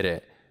Moses did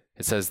it.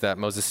 It says that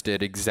Moses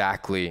did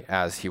exactly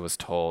as he was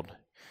told.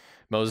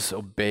 Moses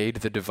obeyed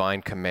the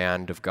divine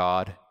command of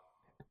God,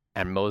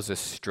 and Moses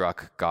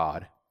struck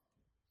God.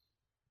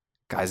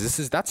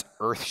 Guys, that's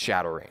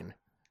earth-shattering.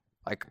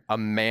 Like, a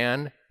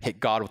man hit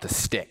God with a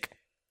stick.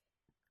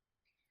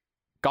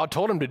 God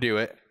told him to do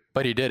it,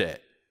 but he did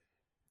it.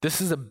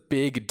 This is a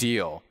big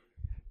deal.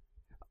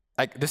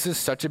 Like, this is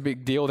such a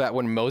big deal that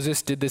when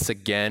Moses did this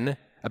again,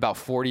 about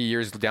 40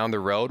 years down the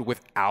road,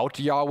 without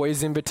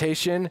Yahweh's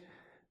invitation,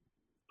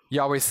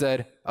 Yahweh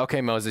said,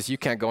 okay, Moses, you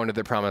can't go into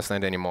the promised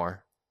land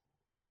anymore.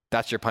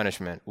 That's your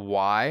punishment.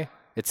 Why?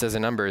 It says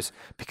in Numbers,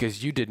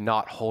 because you did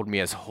not hold me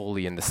as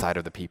holy in the sight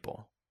of the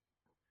people.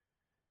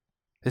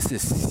 This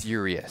is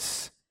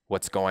serious,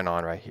 what's going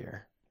on right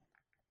here.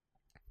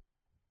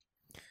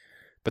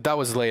 But that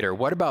was later.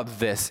 What about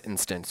this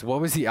instance?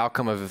 What was the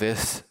outcome of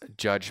this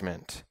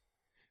judgment?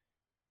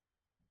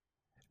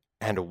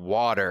 And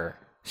water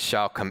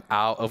shall come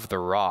out of the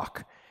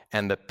rock,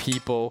 and the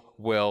people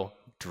will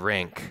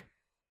drink.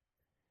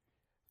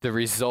 The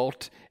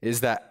result is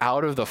that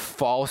out of the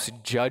false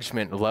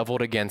judgment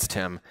leveled against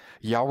him,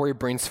 Yahweh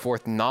brings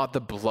forth not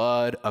the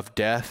blood of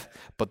death,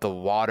 but the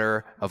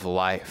water of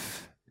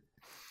life.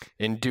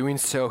 In doing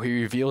so,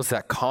 he reveals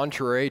that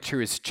contrary to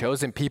his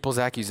chosen people's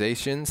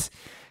accusations,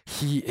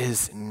 he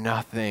is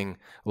nothing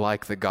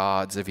like the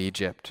gods of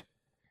Egypt.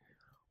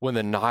 When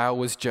the Nile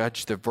was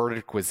judged, the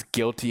verdict was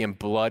guilty and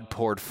blood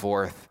poured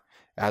forth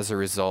as a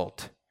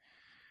result.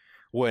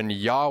 When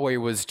Yahweh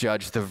was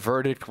judged, the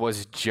verdict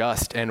was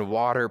just and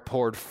water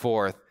poured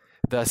forth,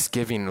 thus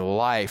giving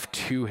life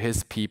to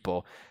his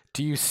people.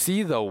 Do you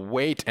see the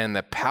weight and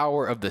the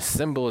power of the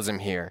symbolism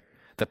here?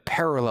 The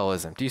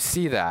parallelism. Do you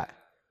see that?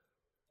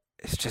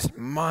 It's just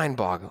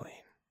mind-boggling.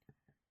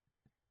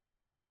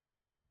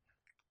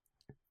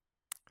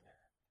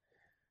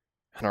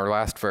 In our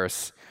last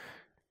verse,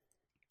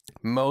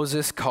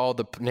 Moses called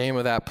the name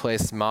of that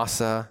place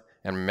Massa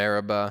and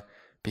Meribah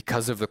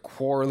because of the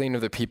quarreling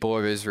of the people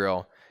of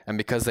Israel and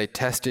because they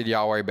tested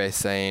Yahweh by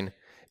saying,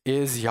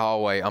 "Is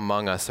Yahweh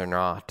among us or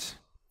not?"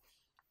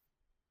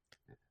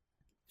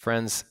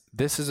 Friends,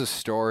 this is a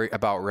story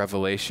about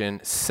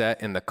revelation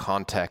set in the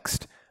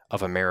context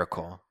of a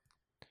miracle.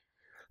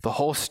 The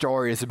whole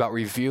story is about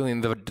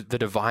revealing the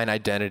divine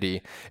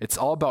identity. It's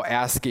all about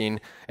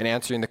asking and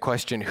answering the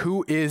question,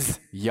 who is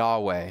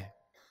Yahweh?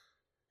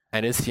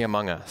 And is he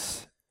among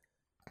us?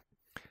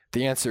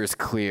 The answer is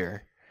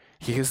clear.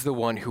 He is the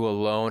one who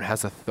alone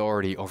has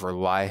authority over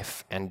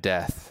life and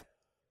death.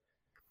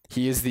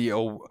 He is the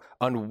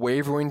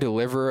unwavering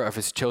deliverer of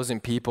his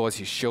chosen people, as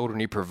he showed when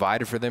he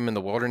provided for them in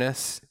the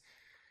wilderness.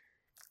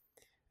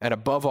 And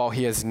above all,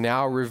 he has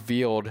now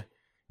revealed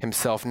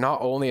himself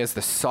not only as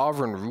the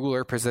sovereign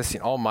ruler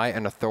possessing all might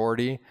and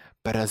authority,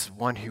 but as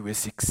one who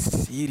is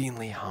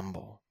exceedingly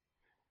humble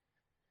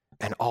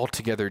and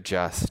altogether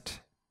just.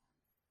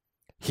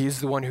 He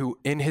is the one who,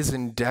 in his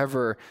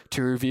endeavor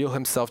to reveal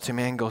himself to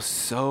man, goes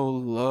so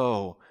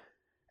low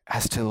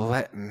as to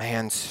let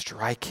man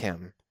strike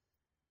him.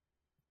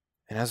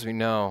 And as we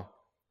know,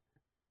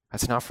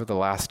 that's not for the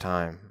last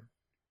time.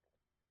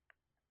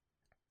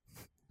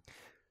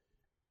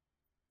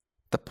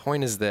 The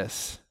point is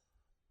this: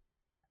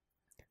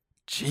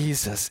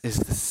 Jesus is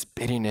the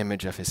spitting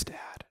image of his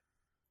dad.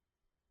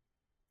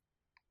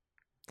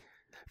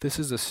 This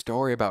is a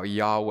story about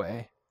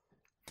Yahweh.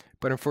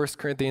 But in 1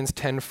 Corinthians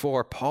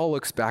 10:4, Paul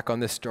looks back on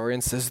this story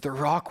and says, the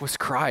rock was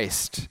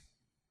Christ.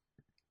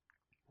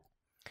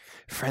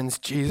 Friends,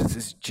 Jesus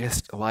is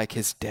just like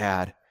his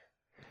dad.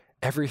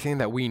 Everything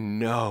that we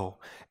know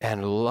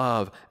and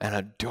love and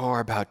adore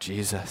about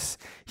Jesus,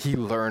 he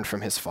learned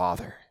from his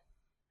Father.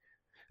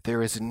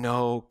 There is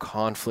no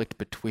conflict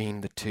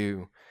between the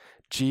two.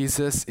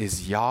 Jesus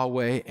is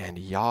Yahweh and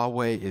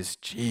Yahweh is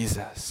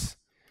Jesus.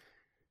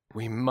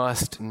 We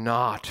must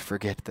not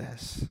forget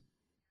this.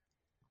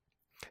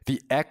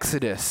 The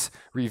Exodus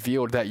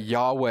revealed that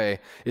Yahweh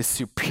is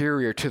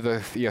superior to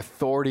the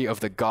authority of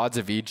the gods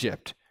of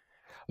Egypt.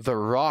 The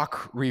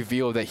rock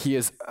revealed that he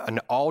is an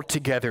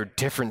altogether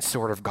different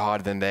sort of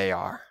God than they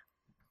are.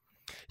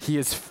 He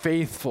is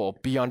faithful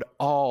beyond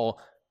all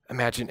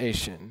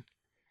imagination.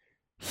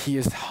 He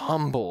is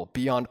humble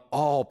beyond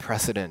all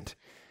precedent.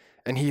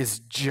 And he is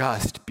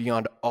just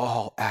beyond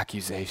all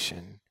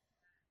accusation.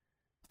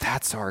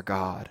 That's our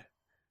God.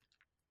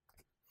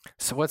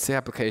 So what's the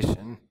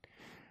application?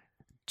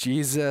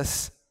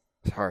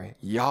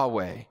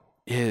 Yahweh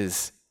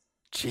is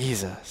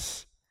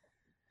Jesus.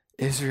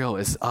 Israel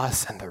is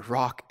us and the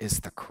rock is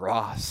the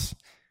cross.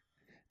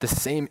 The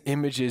same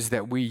images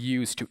that we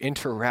use to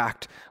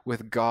interact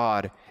with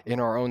God in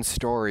our own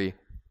story,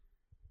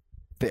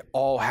 they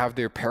all have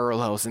their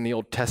parallels in the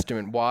Old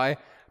Testament. Why?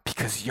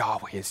 Because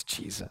Yahweh is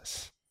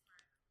Jesus.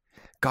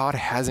 God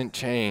hasn't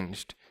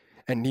changed,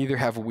 and neither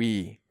have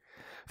we.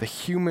 The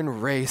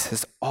human race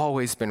has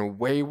always been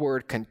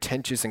wayward,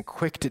 contentious, and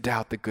quick to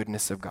doubt the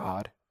goodness of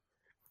God.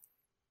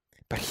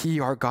 But he,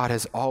 our God,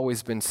 has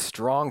always been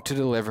strong to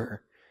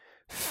deliver,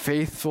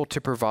 faithful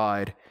to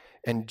provide,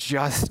 and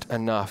just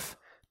enough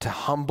to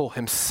humble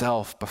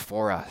himself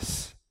before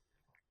us.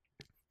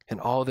 And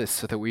all this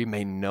so that we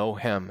may know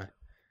him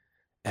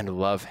and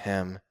love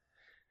him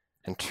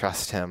and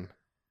trust him.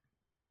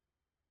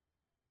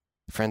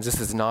 Friends, this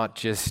is not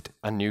just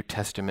a New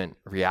Testament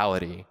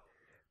reality.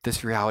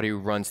 This reality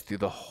runs through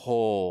the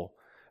whole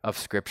of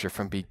Scripture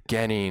from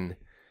beginning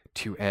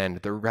to end.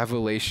 The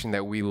revelation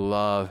that we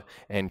love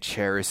and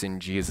cherish in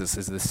Jesus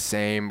is the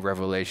same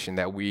revelation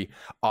that we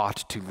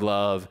ought to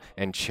love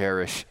and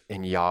cherish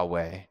in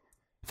Yahweh.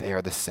 They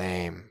are the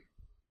same.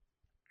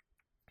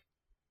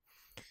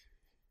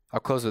 I'll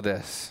close with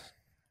this.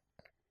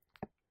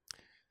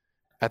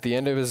 At the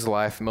end of his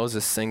life,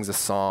 Moses sings a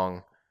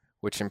song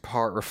which in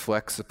part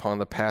reflects upon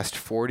the past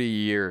 40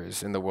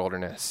 years in the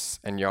wilderness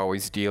and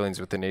Yahweh's dealings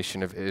with the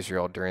nation of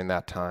Israel during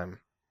that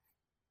time.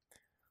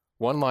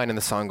 One line in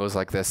the song goes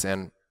like this,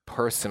 and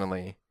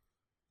personally,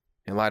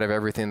 in light of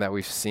everything that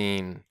we've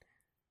seen,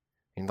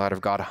 in light of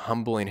God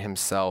humbling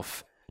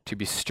himself to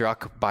be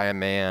struck by a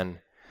man,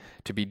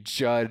 to be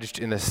judged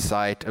in the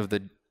sight of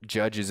the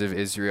judges of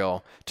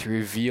Israel, to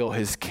reveal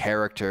his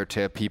character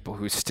to a people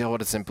who still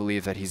doesn't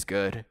believe that he's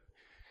good.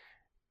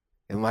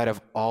 In light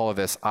of all of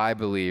this, I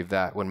believe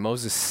that when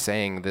Moses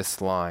sang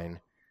this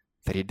line,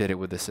 that he did it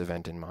with this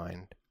event in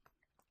mind.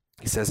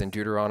 He says in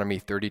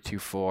Deuteronomy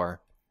 32:4,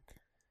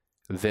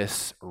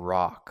 this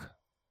rock,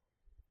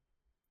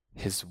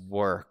 his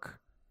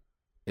work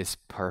is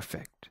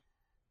perfect,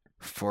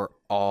 for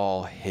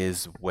all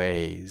his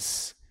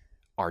ways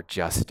are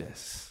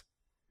justice.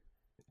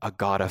 A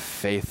God of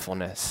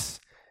faithfulness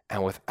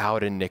and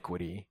without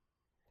iniquity,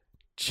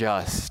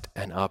 just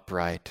and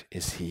upright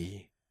is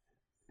he.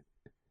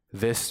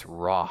 This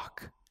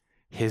rock,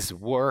 his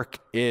work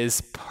is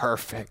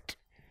perfect,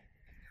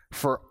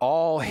 for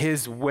all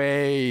his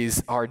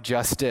ways are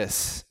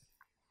justice.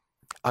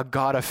 A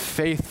God of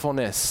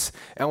faithfulness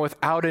and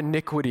without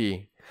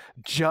iniquity,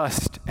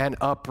 just and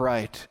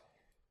upright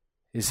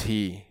is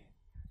he.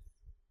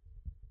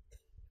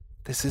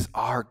 This is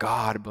our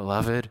God,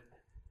 beloved.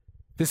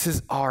 This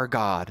is our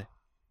God.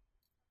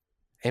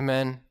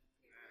 Amen.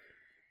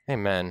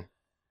 Amen.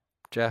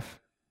 Jeff?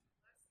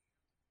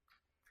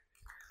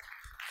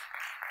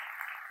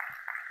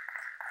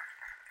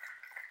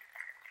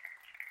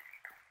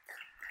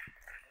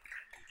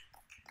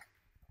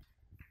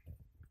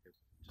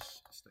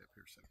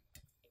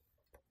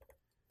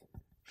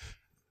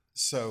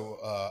 So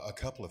a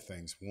couple of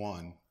things.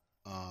 One,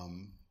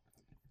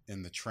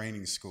 in the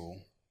training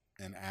school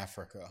in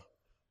Africa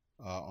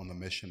on the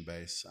mission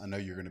base, I know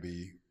you're going to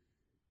be,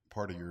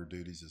 part of your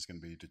duties is going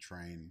to be to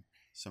train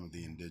some of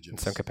the indigenous. In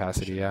some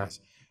capacity, yeah.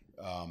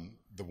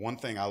 The one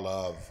thing I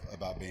love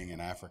about being in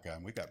Africa,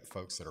 and we've got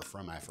folks that are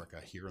from Africa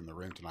here in the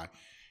room tonight,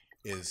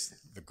 is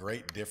the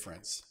great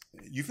difference.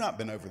 You've not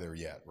been over there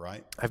yet,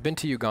 right? I've been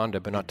to Uganda,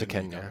 but not to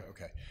Kenya.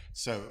 Okay.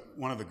 So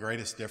one of the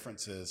greatest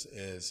differences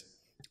is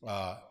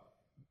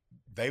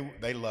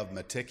they love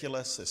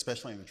meticulous,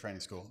 especially in the training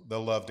school.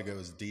 They'll love to go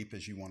as deep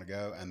as you want to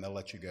go, and they'll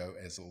let you go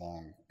as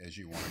long as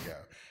you want to go.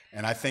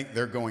 And I think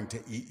they're going to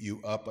eat you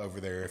up over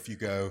there if you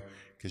go,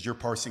 because you're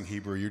parsing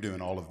Hebrew, you're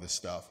doing all of this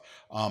stuff.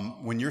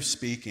 When you're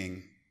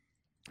speaking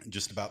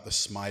just about the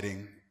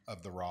smiting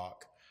of the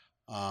rock,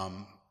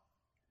 I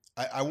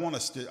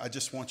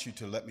just want you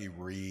to let me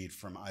read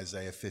from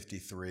Isaiah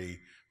 53,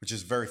 which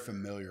is a very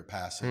familiar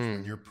passage.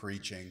 When you're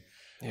preaching,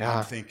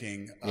 I'm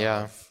thinking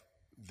of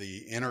the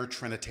inner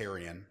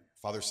Trinitarian,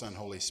 Father, Son,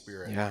 Holy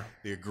Spirit,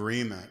 the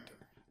agreement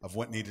of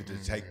what needed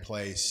to take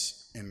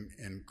place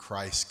in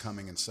Christ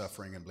coming and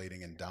suffering and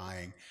bleeding and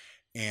dying.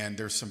 And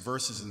there's some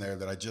verses in there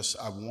that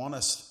I want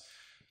us,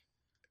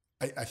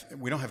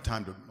 we don't have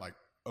time to like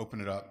open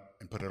it up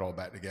and put it all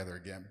back together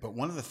again. But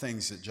one of the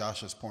things that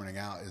Josh is pointing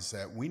out is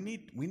that we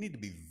need to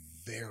be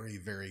very,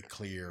 very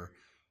clear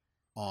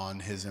on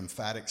his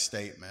emphatic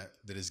statement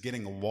that is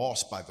getting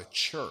lost by the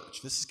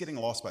church. This is getting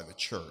lost by the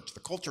church. The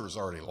culture has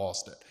already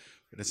lost it,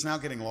 but it's now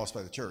getting lost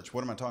by the church.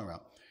 What am I talking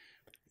about?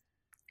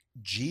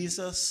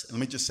 Jesus, let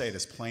me just say it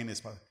as plain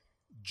as possible.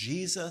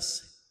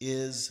 Jesus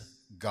is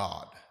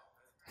God.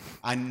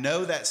 I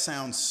know that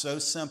sounds so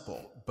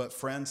simple, but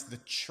friends, the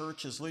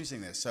church is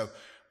losing this. So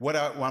what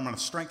I'm going to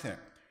strengthen it.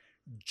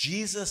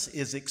 Jesus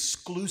is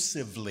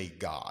exclusively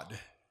God,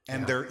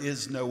 and there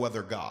is no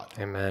other God.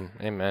 Amen.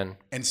 Amen.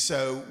 And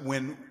so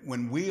when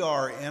we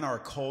are in our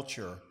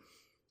culture,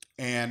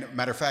 and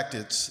matter of fact,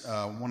 it's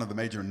one of the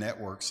major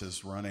networks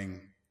is running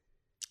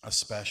a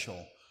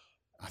special.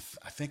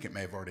 I think it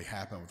may have already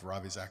happened with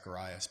Ravi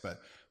Zacharias,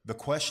 but the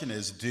question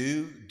is,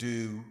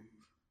 do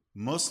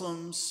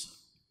Muslims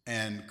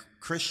and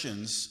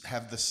Christians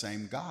have the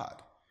same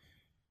God?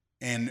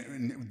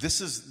 And this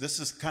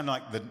is kind of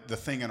like the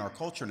thing in our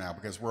culture now,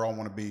 because we all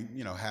want to be,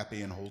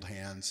 happy and hold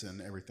hands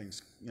and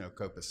everything's,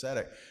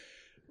 copacetic.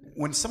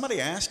 When somebody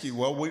asks you,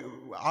 well,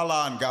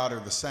 Allah and God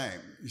are the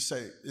same, you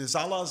say, is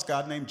Allah's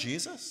God named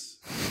Jesus?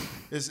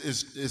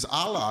 Is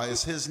Allah,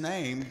 is his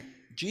name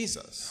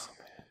Jesus?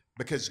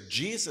 Because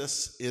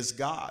Jesus is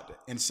God.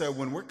 And so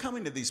when we're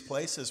coming to these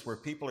places where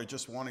people are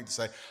just wanting to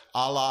say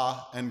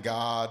Allah and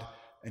God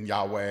and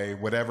Yahweh,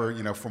 whatever,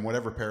 from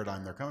whatever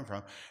paradigm they're coming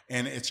from,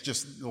 and it's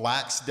just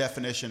lacks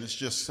definition. It's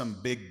just some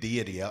big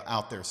deity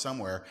out there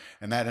somewhere,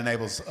 and that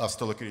enables us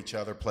to look at each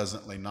other,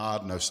 pleasantly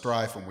nod, no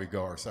strife, and we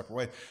go our separate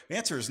ways. The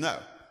answer is no.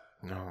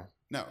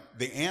 No.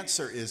 The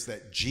answer is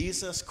that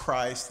Jesus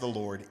Christ the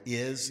Lord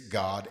is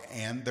God,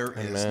 and there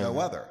is no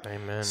other.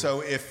 Amen.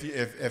 So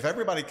if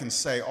everybody can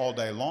say all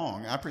day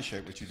long, I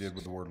appreciate what you did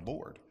with the word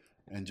Lord,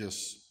 and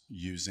just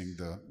using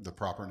the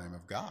proper name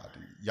of God,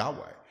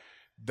 Yahweh.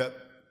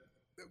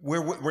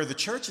 Where the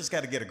church has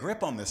got to get a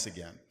grip on this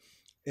again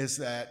is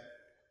that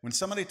when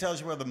somebody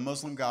tells you, well, the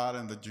Muslim God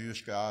and the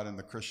Jewish God and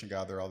the Christian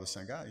God, they're all the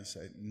same God, you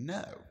say,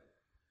 no.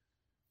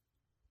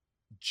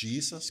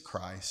 Jesus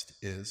Christ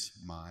is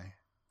my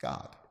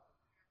God.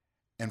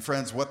 And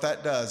friends, what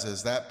that does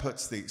is that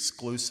puts the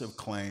exclusive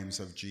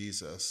claims of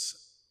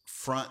Jesus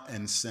front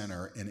and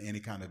center in any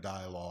kind of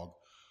dialogue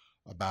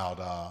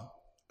about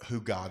who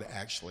God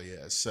actually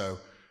is. So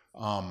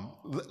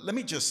let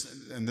me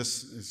just, and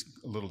this is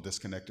a little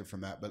disconnected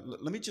from that, but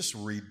let me just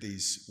read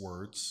these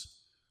words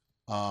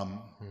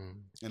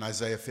in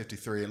Isaiah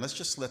 53, and let's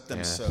just let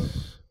them soak.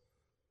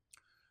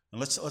 And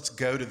let's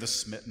go to the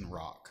smitten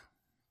rock.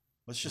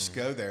 Let's just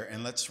go there,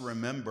 and let's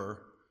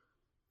remember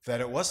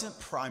that it wasn't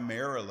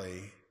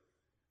primarily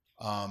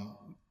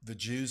the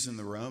Jews and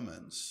the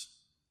Romans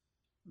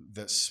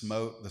that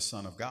smote the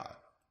Son of God.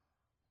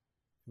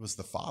 It was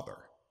the Father.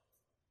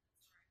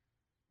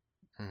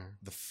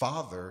 The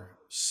Father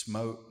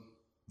smote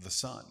the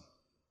Son.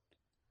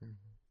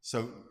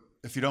 So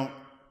if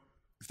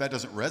that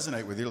doesn't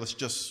resonate with you, let's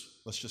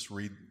just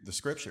read the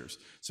scriptures.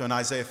 So in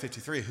Isaiah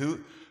 53,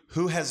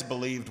 who has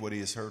believed what he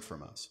has heard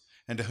from us?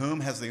 And to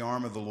whom has the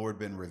arm of the Lord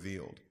been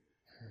revealed?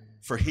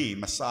 For he,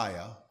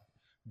 Messiah,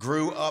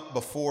 grew up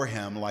before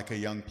him like a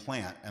young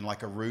plant and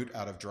like a root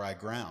out of dry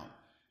ground.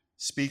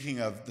 Speaking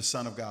of the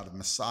Son of God, of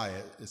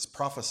Messiah, it's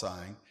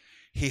prophesying.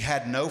 He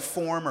had no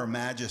form or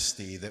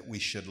majesty that we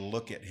should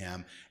look at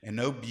him, and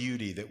no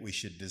beauty that we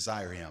should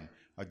desire him.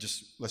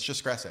 Let's just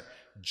scratch that.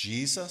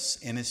 Jesus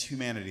in his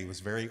humanity was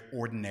very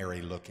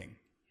ordinary looking.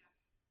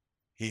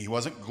 He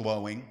wasn't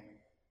glowing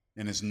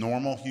in his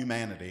normal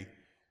humanity.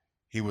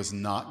 He was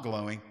not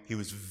glowing. He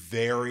was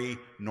very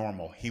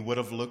normal. He would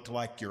have looked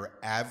like your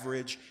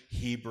average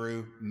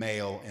Hebrew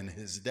male in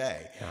his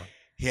day. Yeah.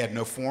 He had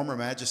no form or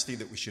majesty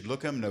that we should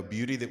look at him, no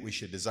beauty that we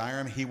should desire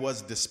him. He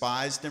was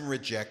despised and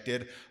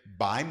rejected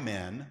by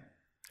men,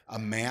 a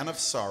man of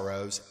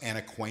sorrows and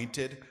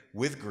acquainted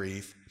with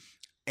grief,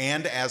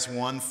 and as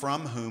one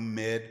from whom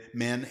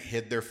men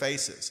hid their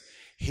faces.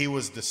 He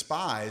was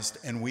despised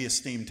and we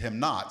esteemed him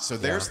not. So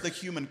there's the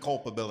human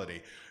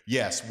culpability.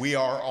 Yes, we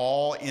are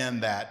all in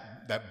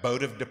that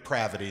boat of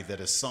depravity that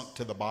is sunk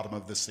to the bottom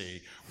of the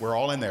sea. We're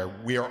all in there.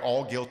 We are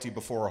all guilty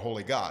before a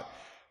holy God.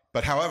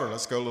 But however,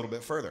 let's go a little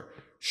bit further.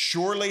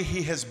 Surely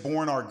he has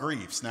borne our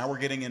griefs. Now we're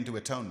getting into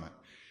atonement.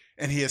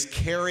 And he has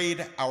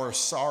carried our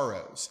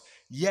sorrows.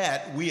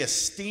 Yet we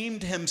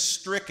esteemed him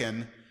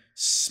stricken,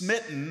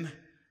 smitten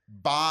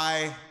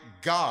by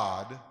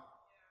God,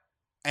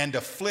 and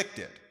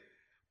afflicted.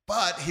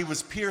 But he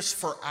was pierced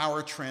for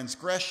our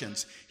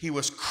transgressions. He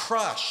was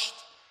crushed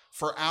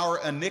for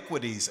our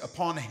iniquities.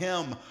 Upon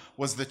him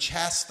was the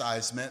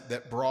chastisement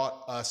that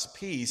brought us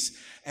peace.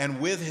 And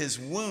with his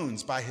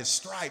wounds, by his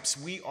stripes,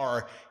 we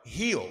are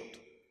healed.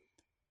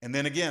 And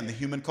then again, the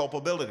human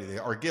culpability,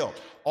 our guilt.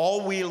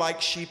 All we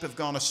like sheep have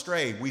gone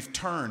astray. We've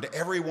turned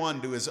everyone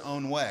to his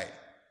own way.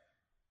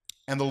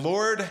 And the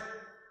Lord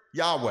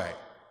Yahweh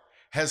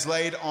has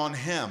laid on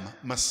him,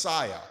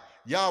 Messiah.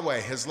 Yahweh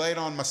has laid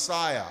on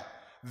Messiah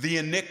the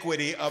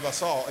iniquity of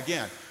us all.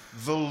 Again,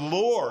 the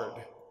Lord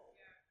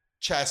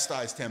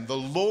chastised him. The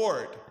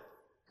Lord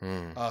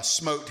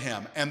smote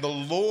him. And the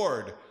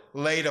Lord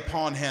laid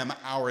upon him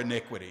our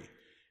iniquity.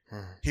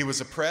 He was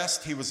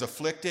oppressed, he was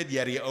afflicted,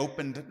 yet he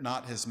opened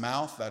not his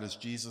mouth. That is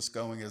Jesus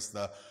going as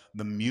the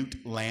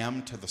mute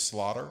lamb to the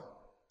slaughter.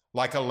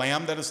 Like a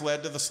lamb that is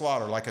led to the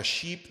slaughter, like a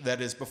sheep that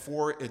is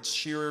before its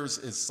shearers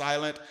is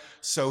silent,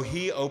 so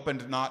he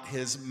opened not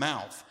his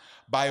mouth.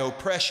 By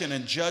oppression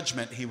and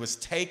judgment he was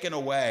taken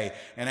away.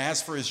 And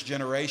as for his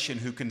generation,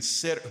 who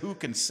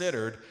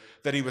considered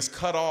that he was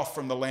cut off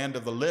from the land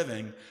of the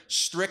living,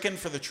 stricken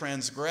for the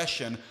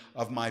transgression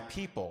of my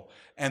people.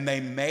 And they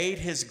made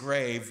his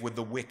grave with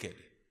the wicked,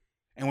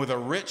 and with a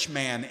rich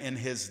man in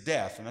his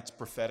death. And that's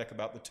prophetic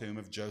about the tomb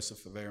of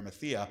Joseph of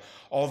Arimathea.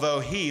 Although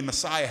he,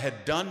 Messiah,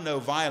 had done no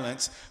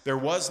violence, there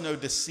was no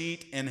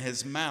deceit in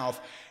his mouth,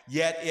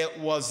 yet it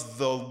was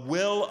the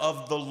will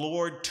of the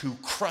Lord to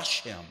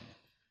crush him.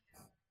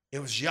 It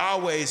was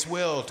Yahweh's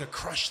will to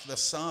crush the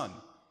Son.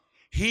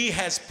 He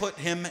has put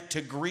him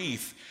to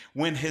grief.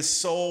 When his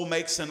soul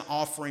makes an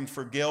offering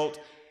for guilt,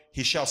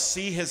 he shall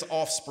see his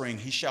offspring.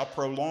 He shall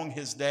prolong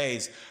his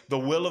days. The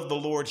will of the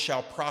Lord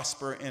shall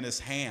prosper in his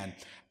hand.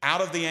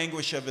 Out of the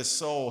anguish of his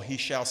soul he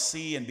shall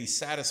see and be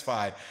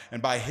satisfied.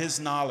 And by his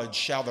knowledge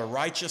shall the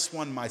righteous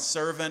one, my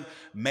servant,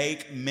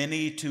 make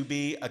many to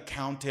be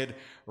accounted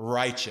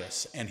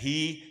righteous. And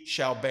he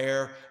shall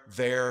bear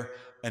their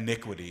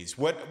iniquities.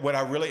 What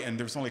I really, and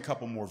there's only a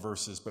couple more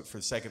verses, but for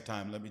the sake of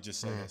time, let me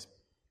just say this.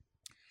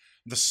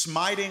 The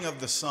smiting of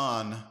the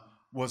Son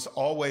was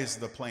always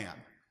the plan.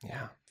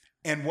 Yeah.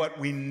 And what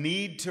we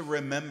need to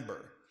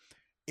remember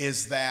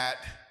is that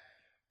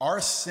our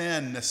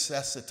sin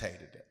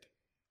necessitated it.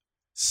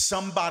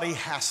 Somebody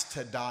has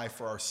to die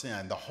for our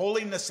sin. The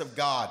holiness of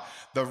God,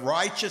 the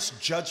righteous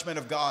judgment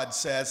of God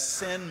says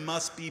sin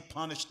must be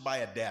punished by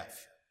a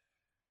death.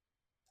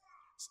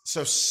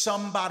 So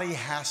somebody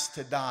has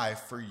to die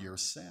for your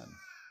sin.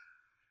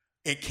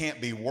 It can't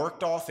be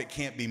worked off. It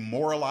can't be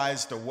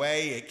moralized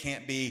away. It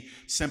can't be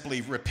simply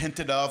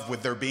repented of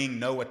with there being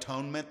no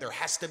atonement. There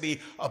has to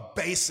be a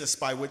basis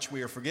by which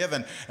we are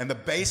forgiven. And the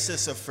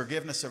basis of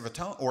forgiveness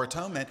or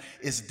atonement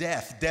is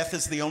death. Death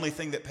is the only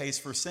thing that pays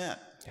for sin.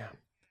 Yeah.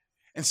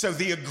 And so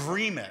the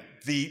agreement,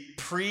 the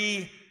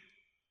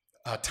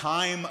a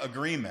time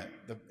agreement,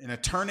 in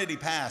eternity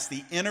past,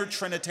 the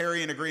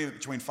intertrinitarian agreement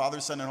between Father,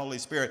 Son, and Holy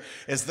Spirit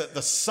is that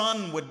the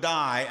Son would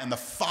die and the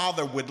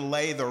Father would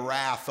lay the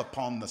wrath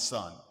upon the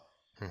Son.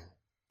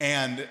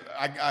 And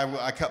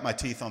I cut my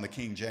teeth on the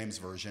King James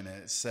Version,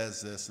 and it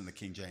says this in the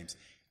King James: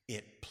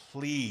 it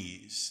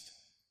pleased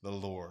the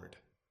Lord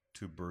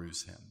to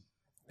bruise him.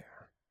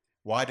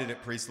 Why did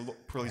it please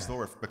the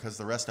Lord? Because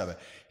the rest of it,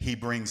 he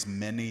brings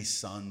many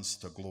sons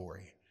to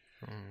glory.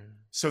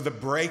 So the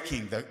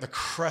breaking, the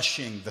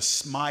crushing, the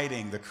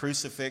smiting, the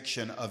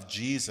crucifixion of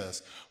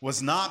Jesus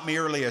was not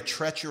merely a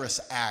treacherous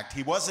act.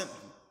 He wasn't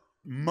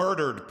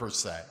murdered per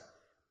se.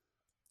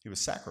 He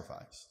was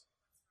sacrificed.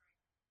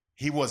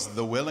 He was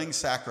the willing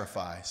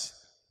sacrifice.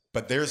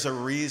 But there's a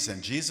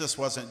reason. Jesus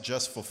wasn't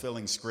just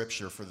fulfilling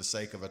Scripture for the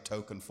sake of a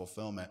token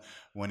fulfillment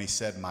when he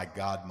said, my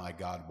God,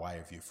 why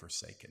have you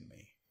forsaken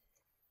me?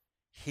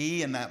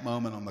 He, in that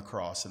moment on the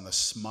cross, in the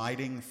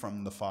smiting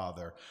from the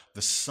Father,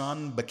 the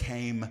Son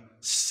became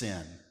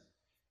sin.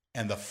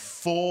 And the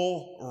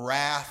full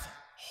wrath,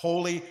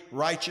 holy,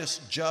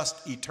 righteous,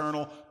 just,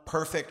 eternal,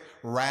 perfect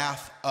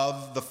wrath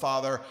of the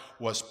Father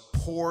was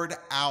poured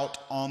out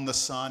on the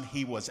Son.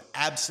 He was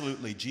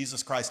absolutely,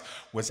 Jesus Christ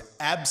was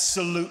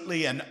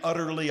absolutely and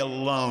utterly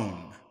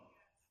alone,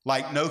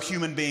 like no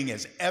human being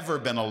has ever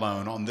been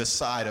alone on this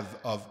side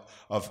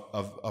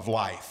of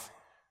life.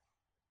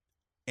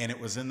 And it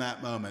was in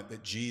that moment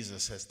that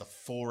Jesus, as the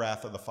full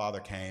wrath of the Father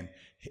came,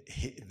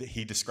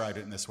 he described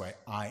it in this way: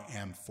 I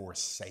am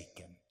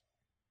forsaken.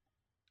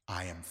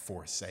 I am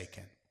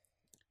forsaken.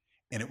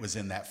 And it was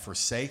in that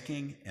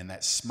forsaking and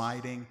that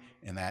smiting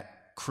and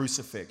that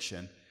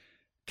crucifixion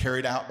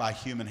carried out by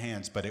human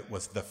hands, but it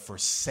was the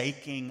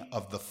forsaking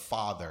of the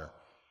Father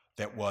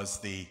that was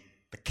the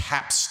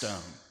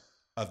capstone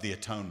of the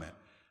atonement,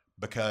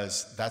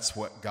 because that's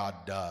what God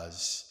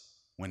does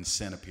when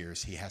sin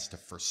appears. He has to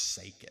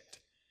forsake it.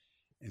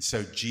 And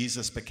so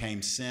Jesus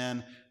became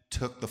sin,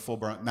 took the full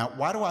burden. Now,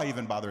 why do I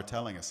even bother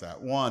telling us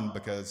that? One,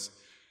 because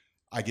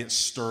I get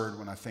stirred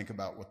when I think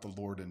about what the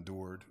Lord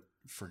endured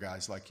for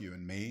guys like you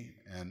and me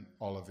and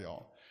all of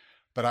y'all.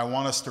 But I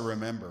want us to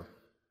remember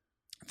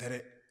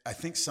that I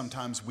think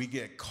sometimes we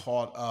get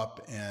caught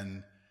up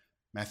in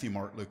Matthew,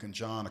 Mark, Luke, and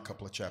John, a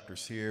couple of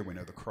chapters here. We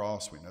know the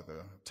cross, we know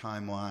the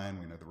timeline,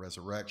 we know the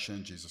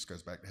resurrection. Jesus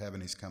goes back to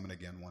heaven, he's coming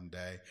again one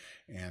day,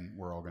 and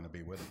we're all going to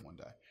be with him one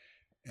day.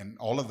 And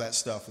all of that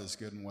stuff is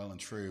good and well and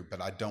true,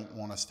 but I don't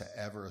want us to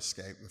ever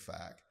escape the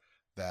fact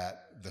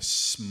that the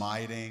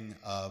smiting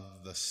of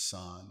the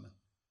Son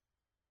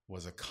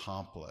was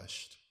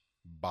accomplished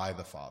by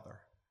the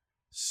Father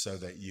so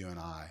that you and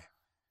I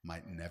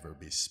might never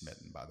be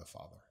smitten by the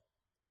Father.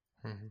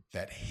 Mm-hmm.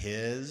 That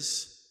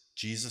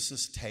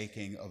Jesus'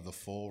 taking of the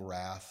full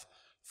wrath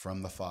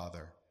from the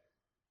Father,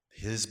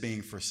 his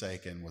being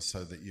forsaken, was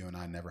so that you and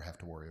I never have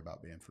to worry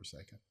about being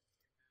forsaken.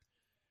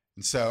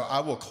 And so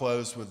I will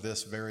close with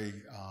this very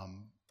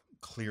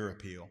clear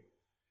appeal.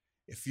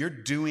 If you're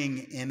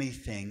doing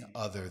anything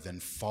other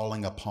than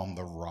falling upon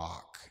the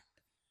rock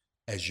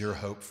as your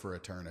hope for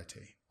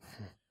eternity,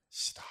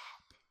 stop.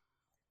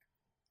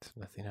 There's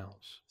nothing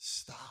else.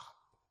 Stop.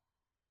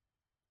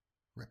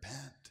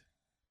 Repent.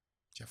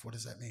 Jeff, what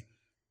does that mean?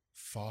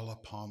 Fall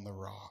upon the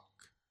rock.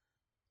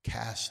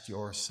 Cast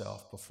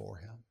yourself before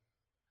him.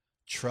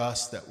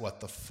 Trust that what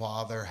the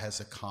Father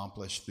has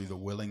accomplished through the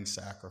willing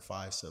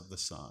sacrifice of the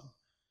Son,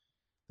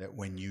 that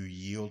when you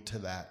yield to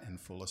that in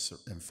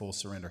full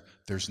surrender,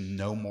 there's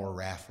no more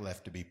wrath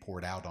left to be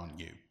poured out on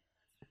you.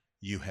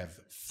 You have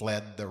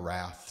fled the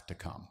wrath to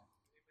come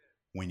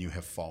when you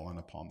have fallen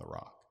upon the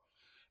rock.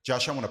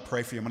 Josh, I want to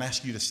pray for you. I'm going to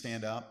ask you to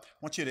stand up.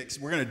 We're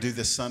going to do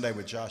this Sunday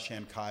with Josh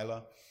and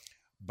Kyla,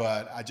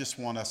 but I just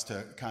want us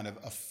to kind of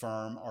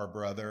affirm our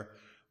brother.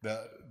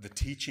 The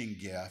teaching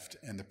gift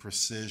and the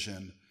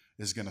precision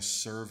is going to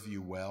serve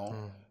you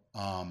well.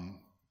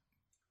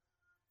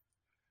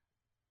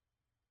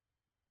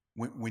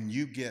 When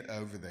you get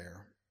over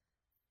there,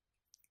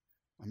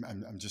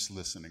 I'm just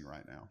listening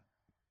right now.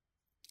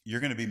 You're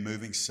going to be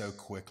moving so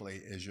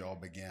quickly as you all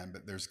begin,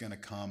 but there's going to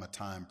come a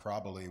time,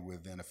 probably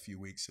within a few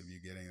weeks of you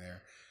getting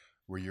there,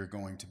 where you're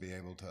going to be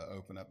able to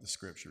open up the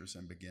scriptures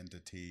and begin to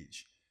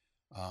teach.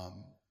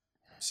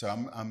 So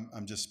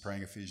I'm just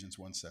praying Ephesians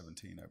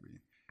 1:17 over you,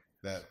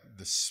 that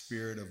the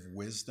spirit of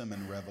wisdom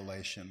and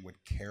revelation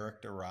would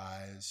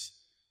characterize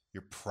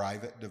your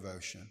private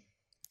devotion.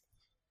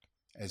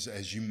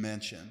 As you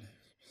mentioned,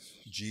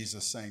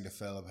 Jesus saying to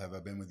Philip, have I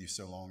been with you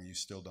so long and you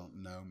still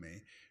don't know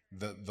me?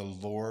 The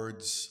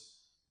Lord's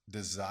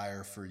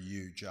desire for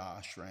you,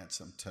 Josh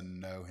Ransom, to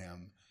know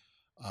him,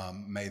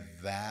 may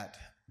that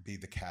be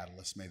the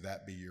catalyst. May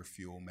that be your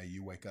fuel. May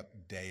you wake up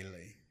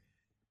daily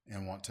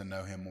and want to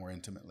know him more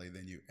intimately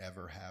than you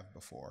ever have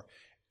before.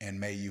 And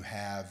may you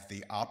have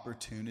the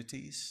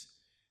opportunities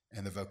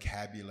and the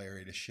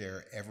vocabulary to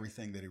share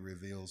everything that he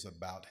reveals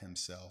about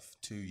himself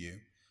to you,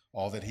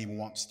 all that he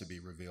wants to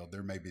be revealed.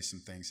 There may be some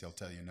things he'll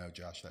tell you, no,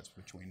 Josh, that's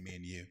between me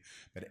and you.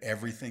 But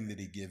everything that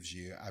he gives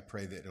you, I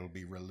pray that it'll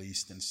be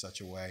released in such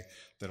a way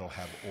that it'll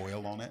have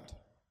oil on it,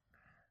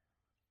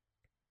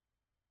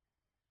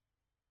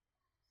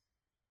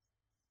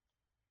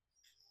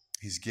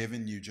 He's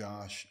given you,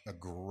 Josh, a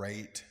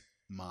great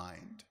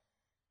mind.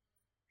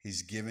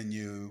 He's given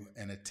you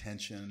an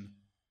attention.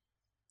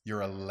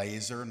 You're a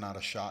laser, not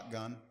a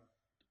shotgun.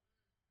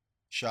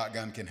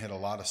 Shotgun can hit a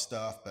lot of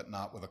stuff, but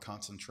not with a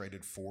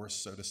concentrated force,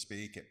 so to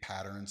speak. It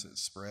patterns, it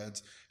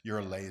spreads. You're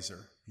a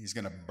laser. He's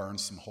going to burn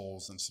some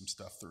holes and some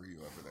stuff through you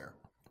over there.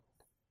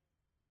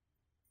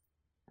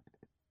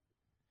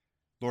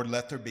 Lord,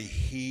 let there be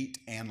heat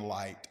and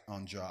light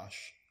on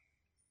Josh.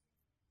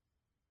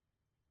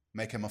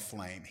 Make him a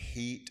flame,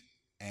 heat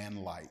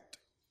and light.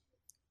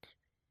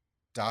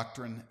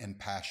 Doctrine and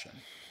passion.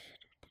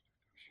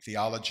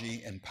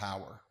 Theology and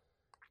power.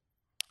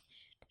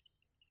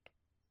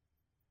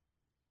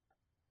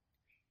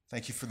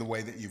 Thank you for the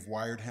way that you've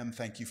wired him.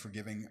 Thank you for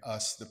giving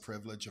us the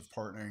privilege of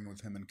partnering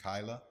with him and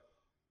Kyla.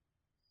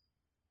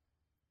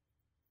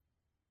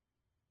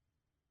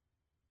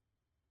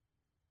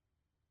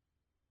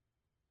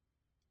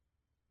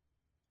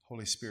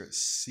 Holy Spirit,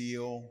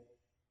 seal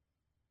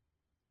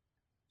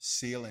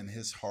in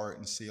his heart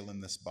and seal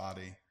in this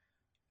body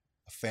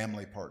a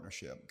family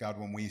partnership. God,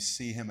 when we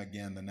see him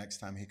again the next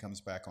time he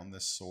comes back on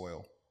this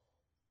soil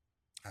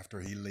after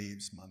he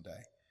leaves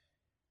Monday,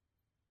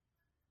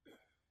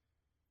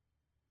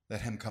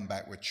 let him come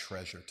back with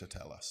treasure to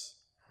tell us.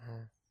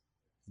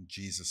 In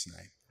Jesus'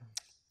 name,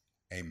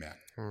 amen.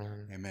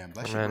 Amen.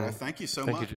 Bless you, bro. Thank you so much.